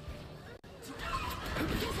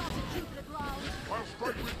 I'll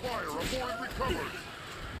strike with fire before it recovers.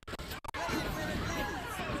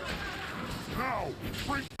 Now,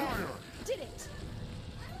 bring fire. Did it!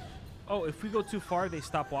 Oh, if we go too far, they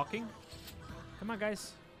stop walking? Come on,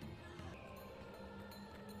 guys.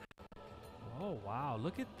 Oh, wow.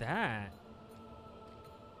 Look at that.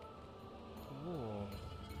 Cool.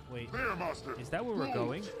 Wait. There, Master. Is that where we're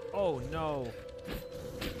going? Oh, no.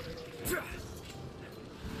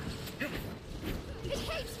 It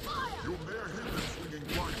hates fire! You'll ne'er hit them swinging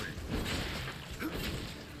blindly.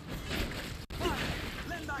 Fire!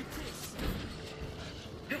 Lend thy kiss!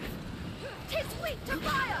 Tis weak to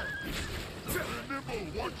fire! Nimble,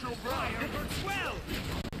 watch your back. Fire works well!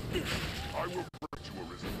 I will correct you,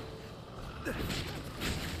 Arisen.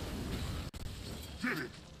 Did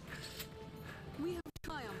it! We have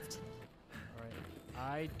triumphed. Alright.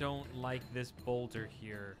 I don't like this boulder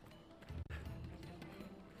here.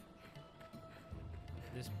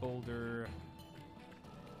 This boulder...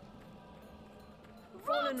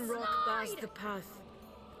 Fallen rock bars the path.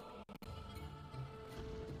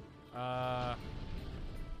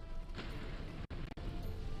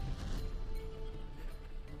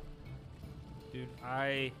 Dude,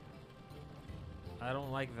 I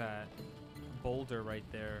don't like that boulder right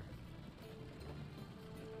there.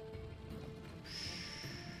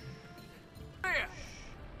 Here!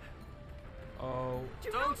 Oh.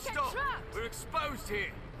 Don't stop! We're exposed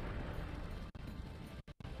here!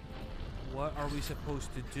 What are we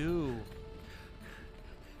supposed to do?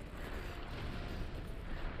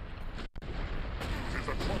 Tis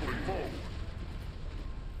a troubling foe.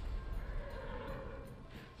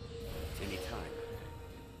 Any time.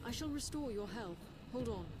 I shall restore your health. Hold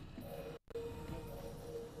on.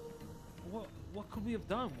 What could we have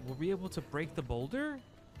done? Were we able to break the boulder?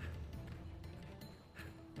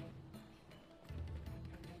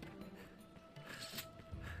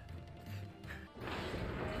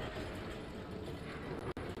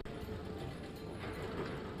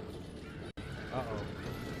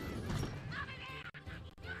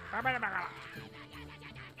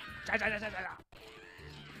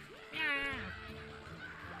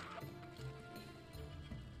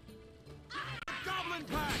 Goblin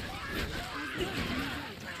pack! Aim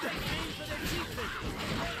for the chieftain!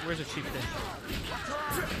 Where's the chieftain?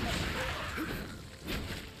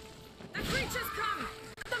 The creatures come!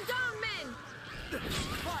 Cut them down, men!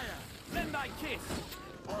 Fire! Lend thy kiss!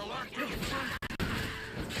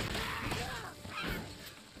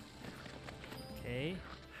 Okay.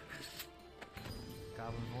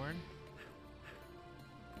 Goblin horn.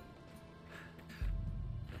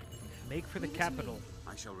 Make for the capital.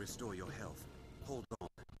 I shall restore your health. Hold on.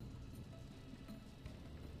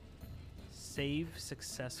 Save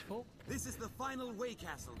successful. This is the final way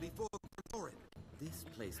castle before Orin. This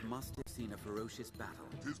place must have seen a ferocious battle.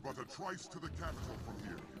 Tis but a trice to the capital from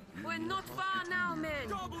here. We're not far now, men!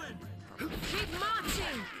 Goblin! Keep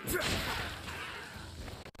marching!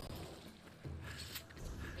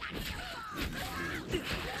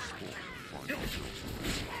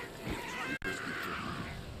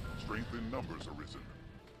 Strength in numbers, Arisen.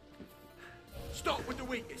 Stop with the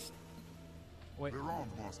weakest! Wait. They're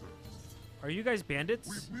armed, Master. Are you guys bandits?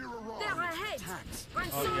 We've near arrived. They're ahead!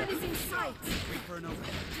 Grand Oh, Sword yeah. is in sight! Wait for an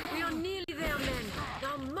opening. We are nearly there, men!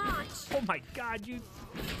 Now march! Oh my god, you...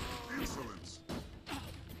 Insolence.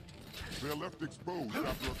 They're left exposed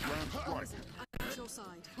after a grand strike. At your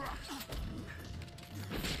side.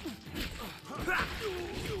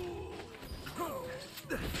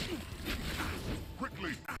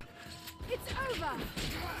 Quickly! It's over!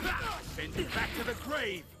 Send it back to the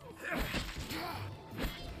grave!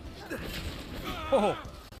 Oh!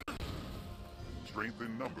 Strength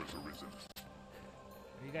in numbers, Arisen.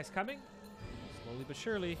 Are you guys coming? Slowly but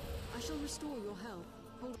surely. I shall restore your health.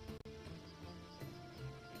 Hold on.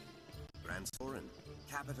 Grand Sorin,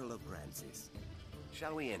 capital of Grances.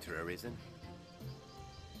 Shall we enter, Arisen?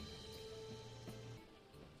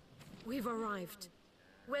 We've arrived.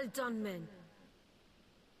 Well done, men.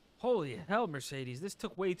 Holy hell, Mercedes, this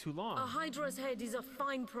took way too long. A Hydra's head is a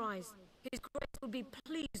fine prize. His Grace will be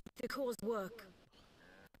pleased with the cause work.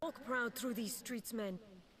 Walk proud through these streets, men.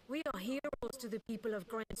 We are heroes to the people of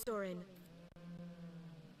Grand Sorin.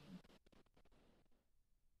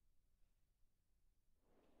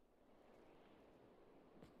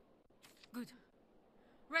 Good.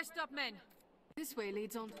 Rest up, men. This way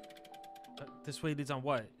leads on. This way leads on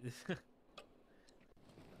what?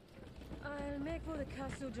 I'll make for the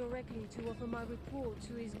castle directly to offer my report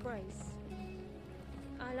to His Grace.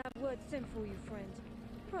 I'll have word sent for you, friend.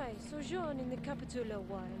 Pray, sojourn in the capital a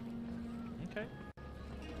while. Okay.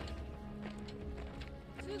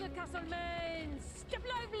 To the castle, men! Step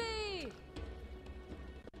lively!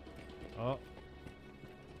 Oh.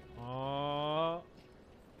 Oh.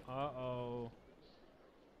 Uh-oh.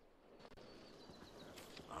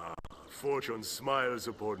 Ah, fortune smiles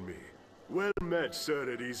upon me. Well met, Sir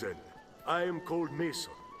Arisen. I am called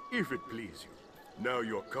Mason, if it please you. Now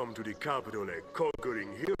you're come to the capital a conquering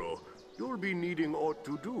hero, you'll be needing aught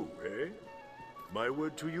to do, eh? My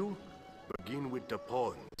word to you, begin with the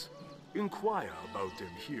pawns. Inquire about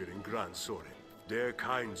them here in Grand Sorin. Their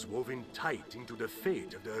kind's woven tight into the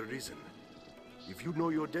fate of the Arisen. If you know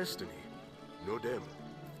your destiny, know them.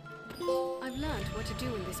 I've learned what to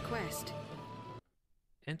do in this quest.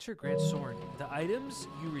 Enter Grand Sorin. The items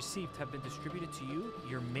you received have been distributed to you,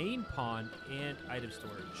 your main pawn, and item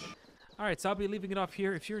storage. Alright, so I'll be leaving it off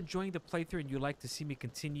here. If you're enjoying the playthrough and you'd like to see me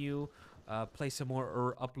continue, play some more,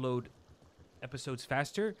 or upload episodes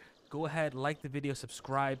faster, go ahead, like the video,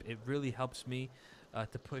 subscribe. It really helps me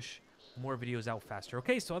to push more videos out faster.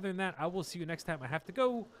 Okay, so other than that, I will see you next time. I have to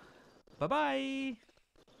go. Bye-bye.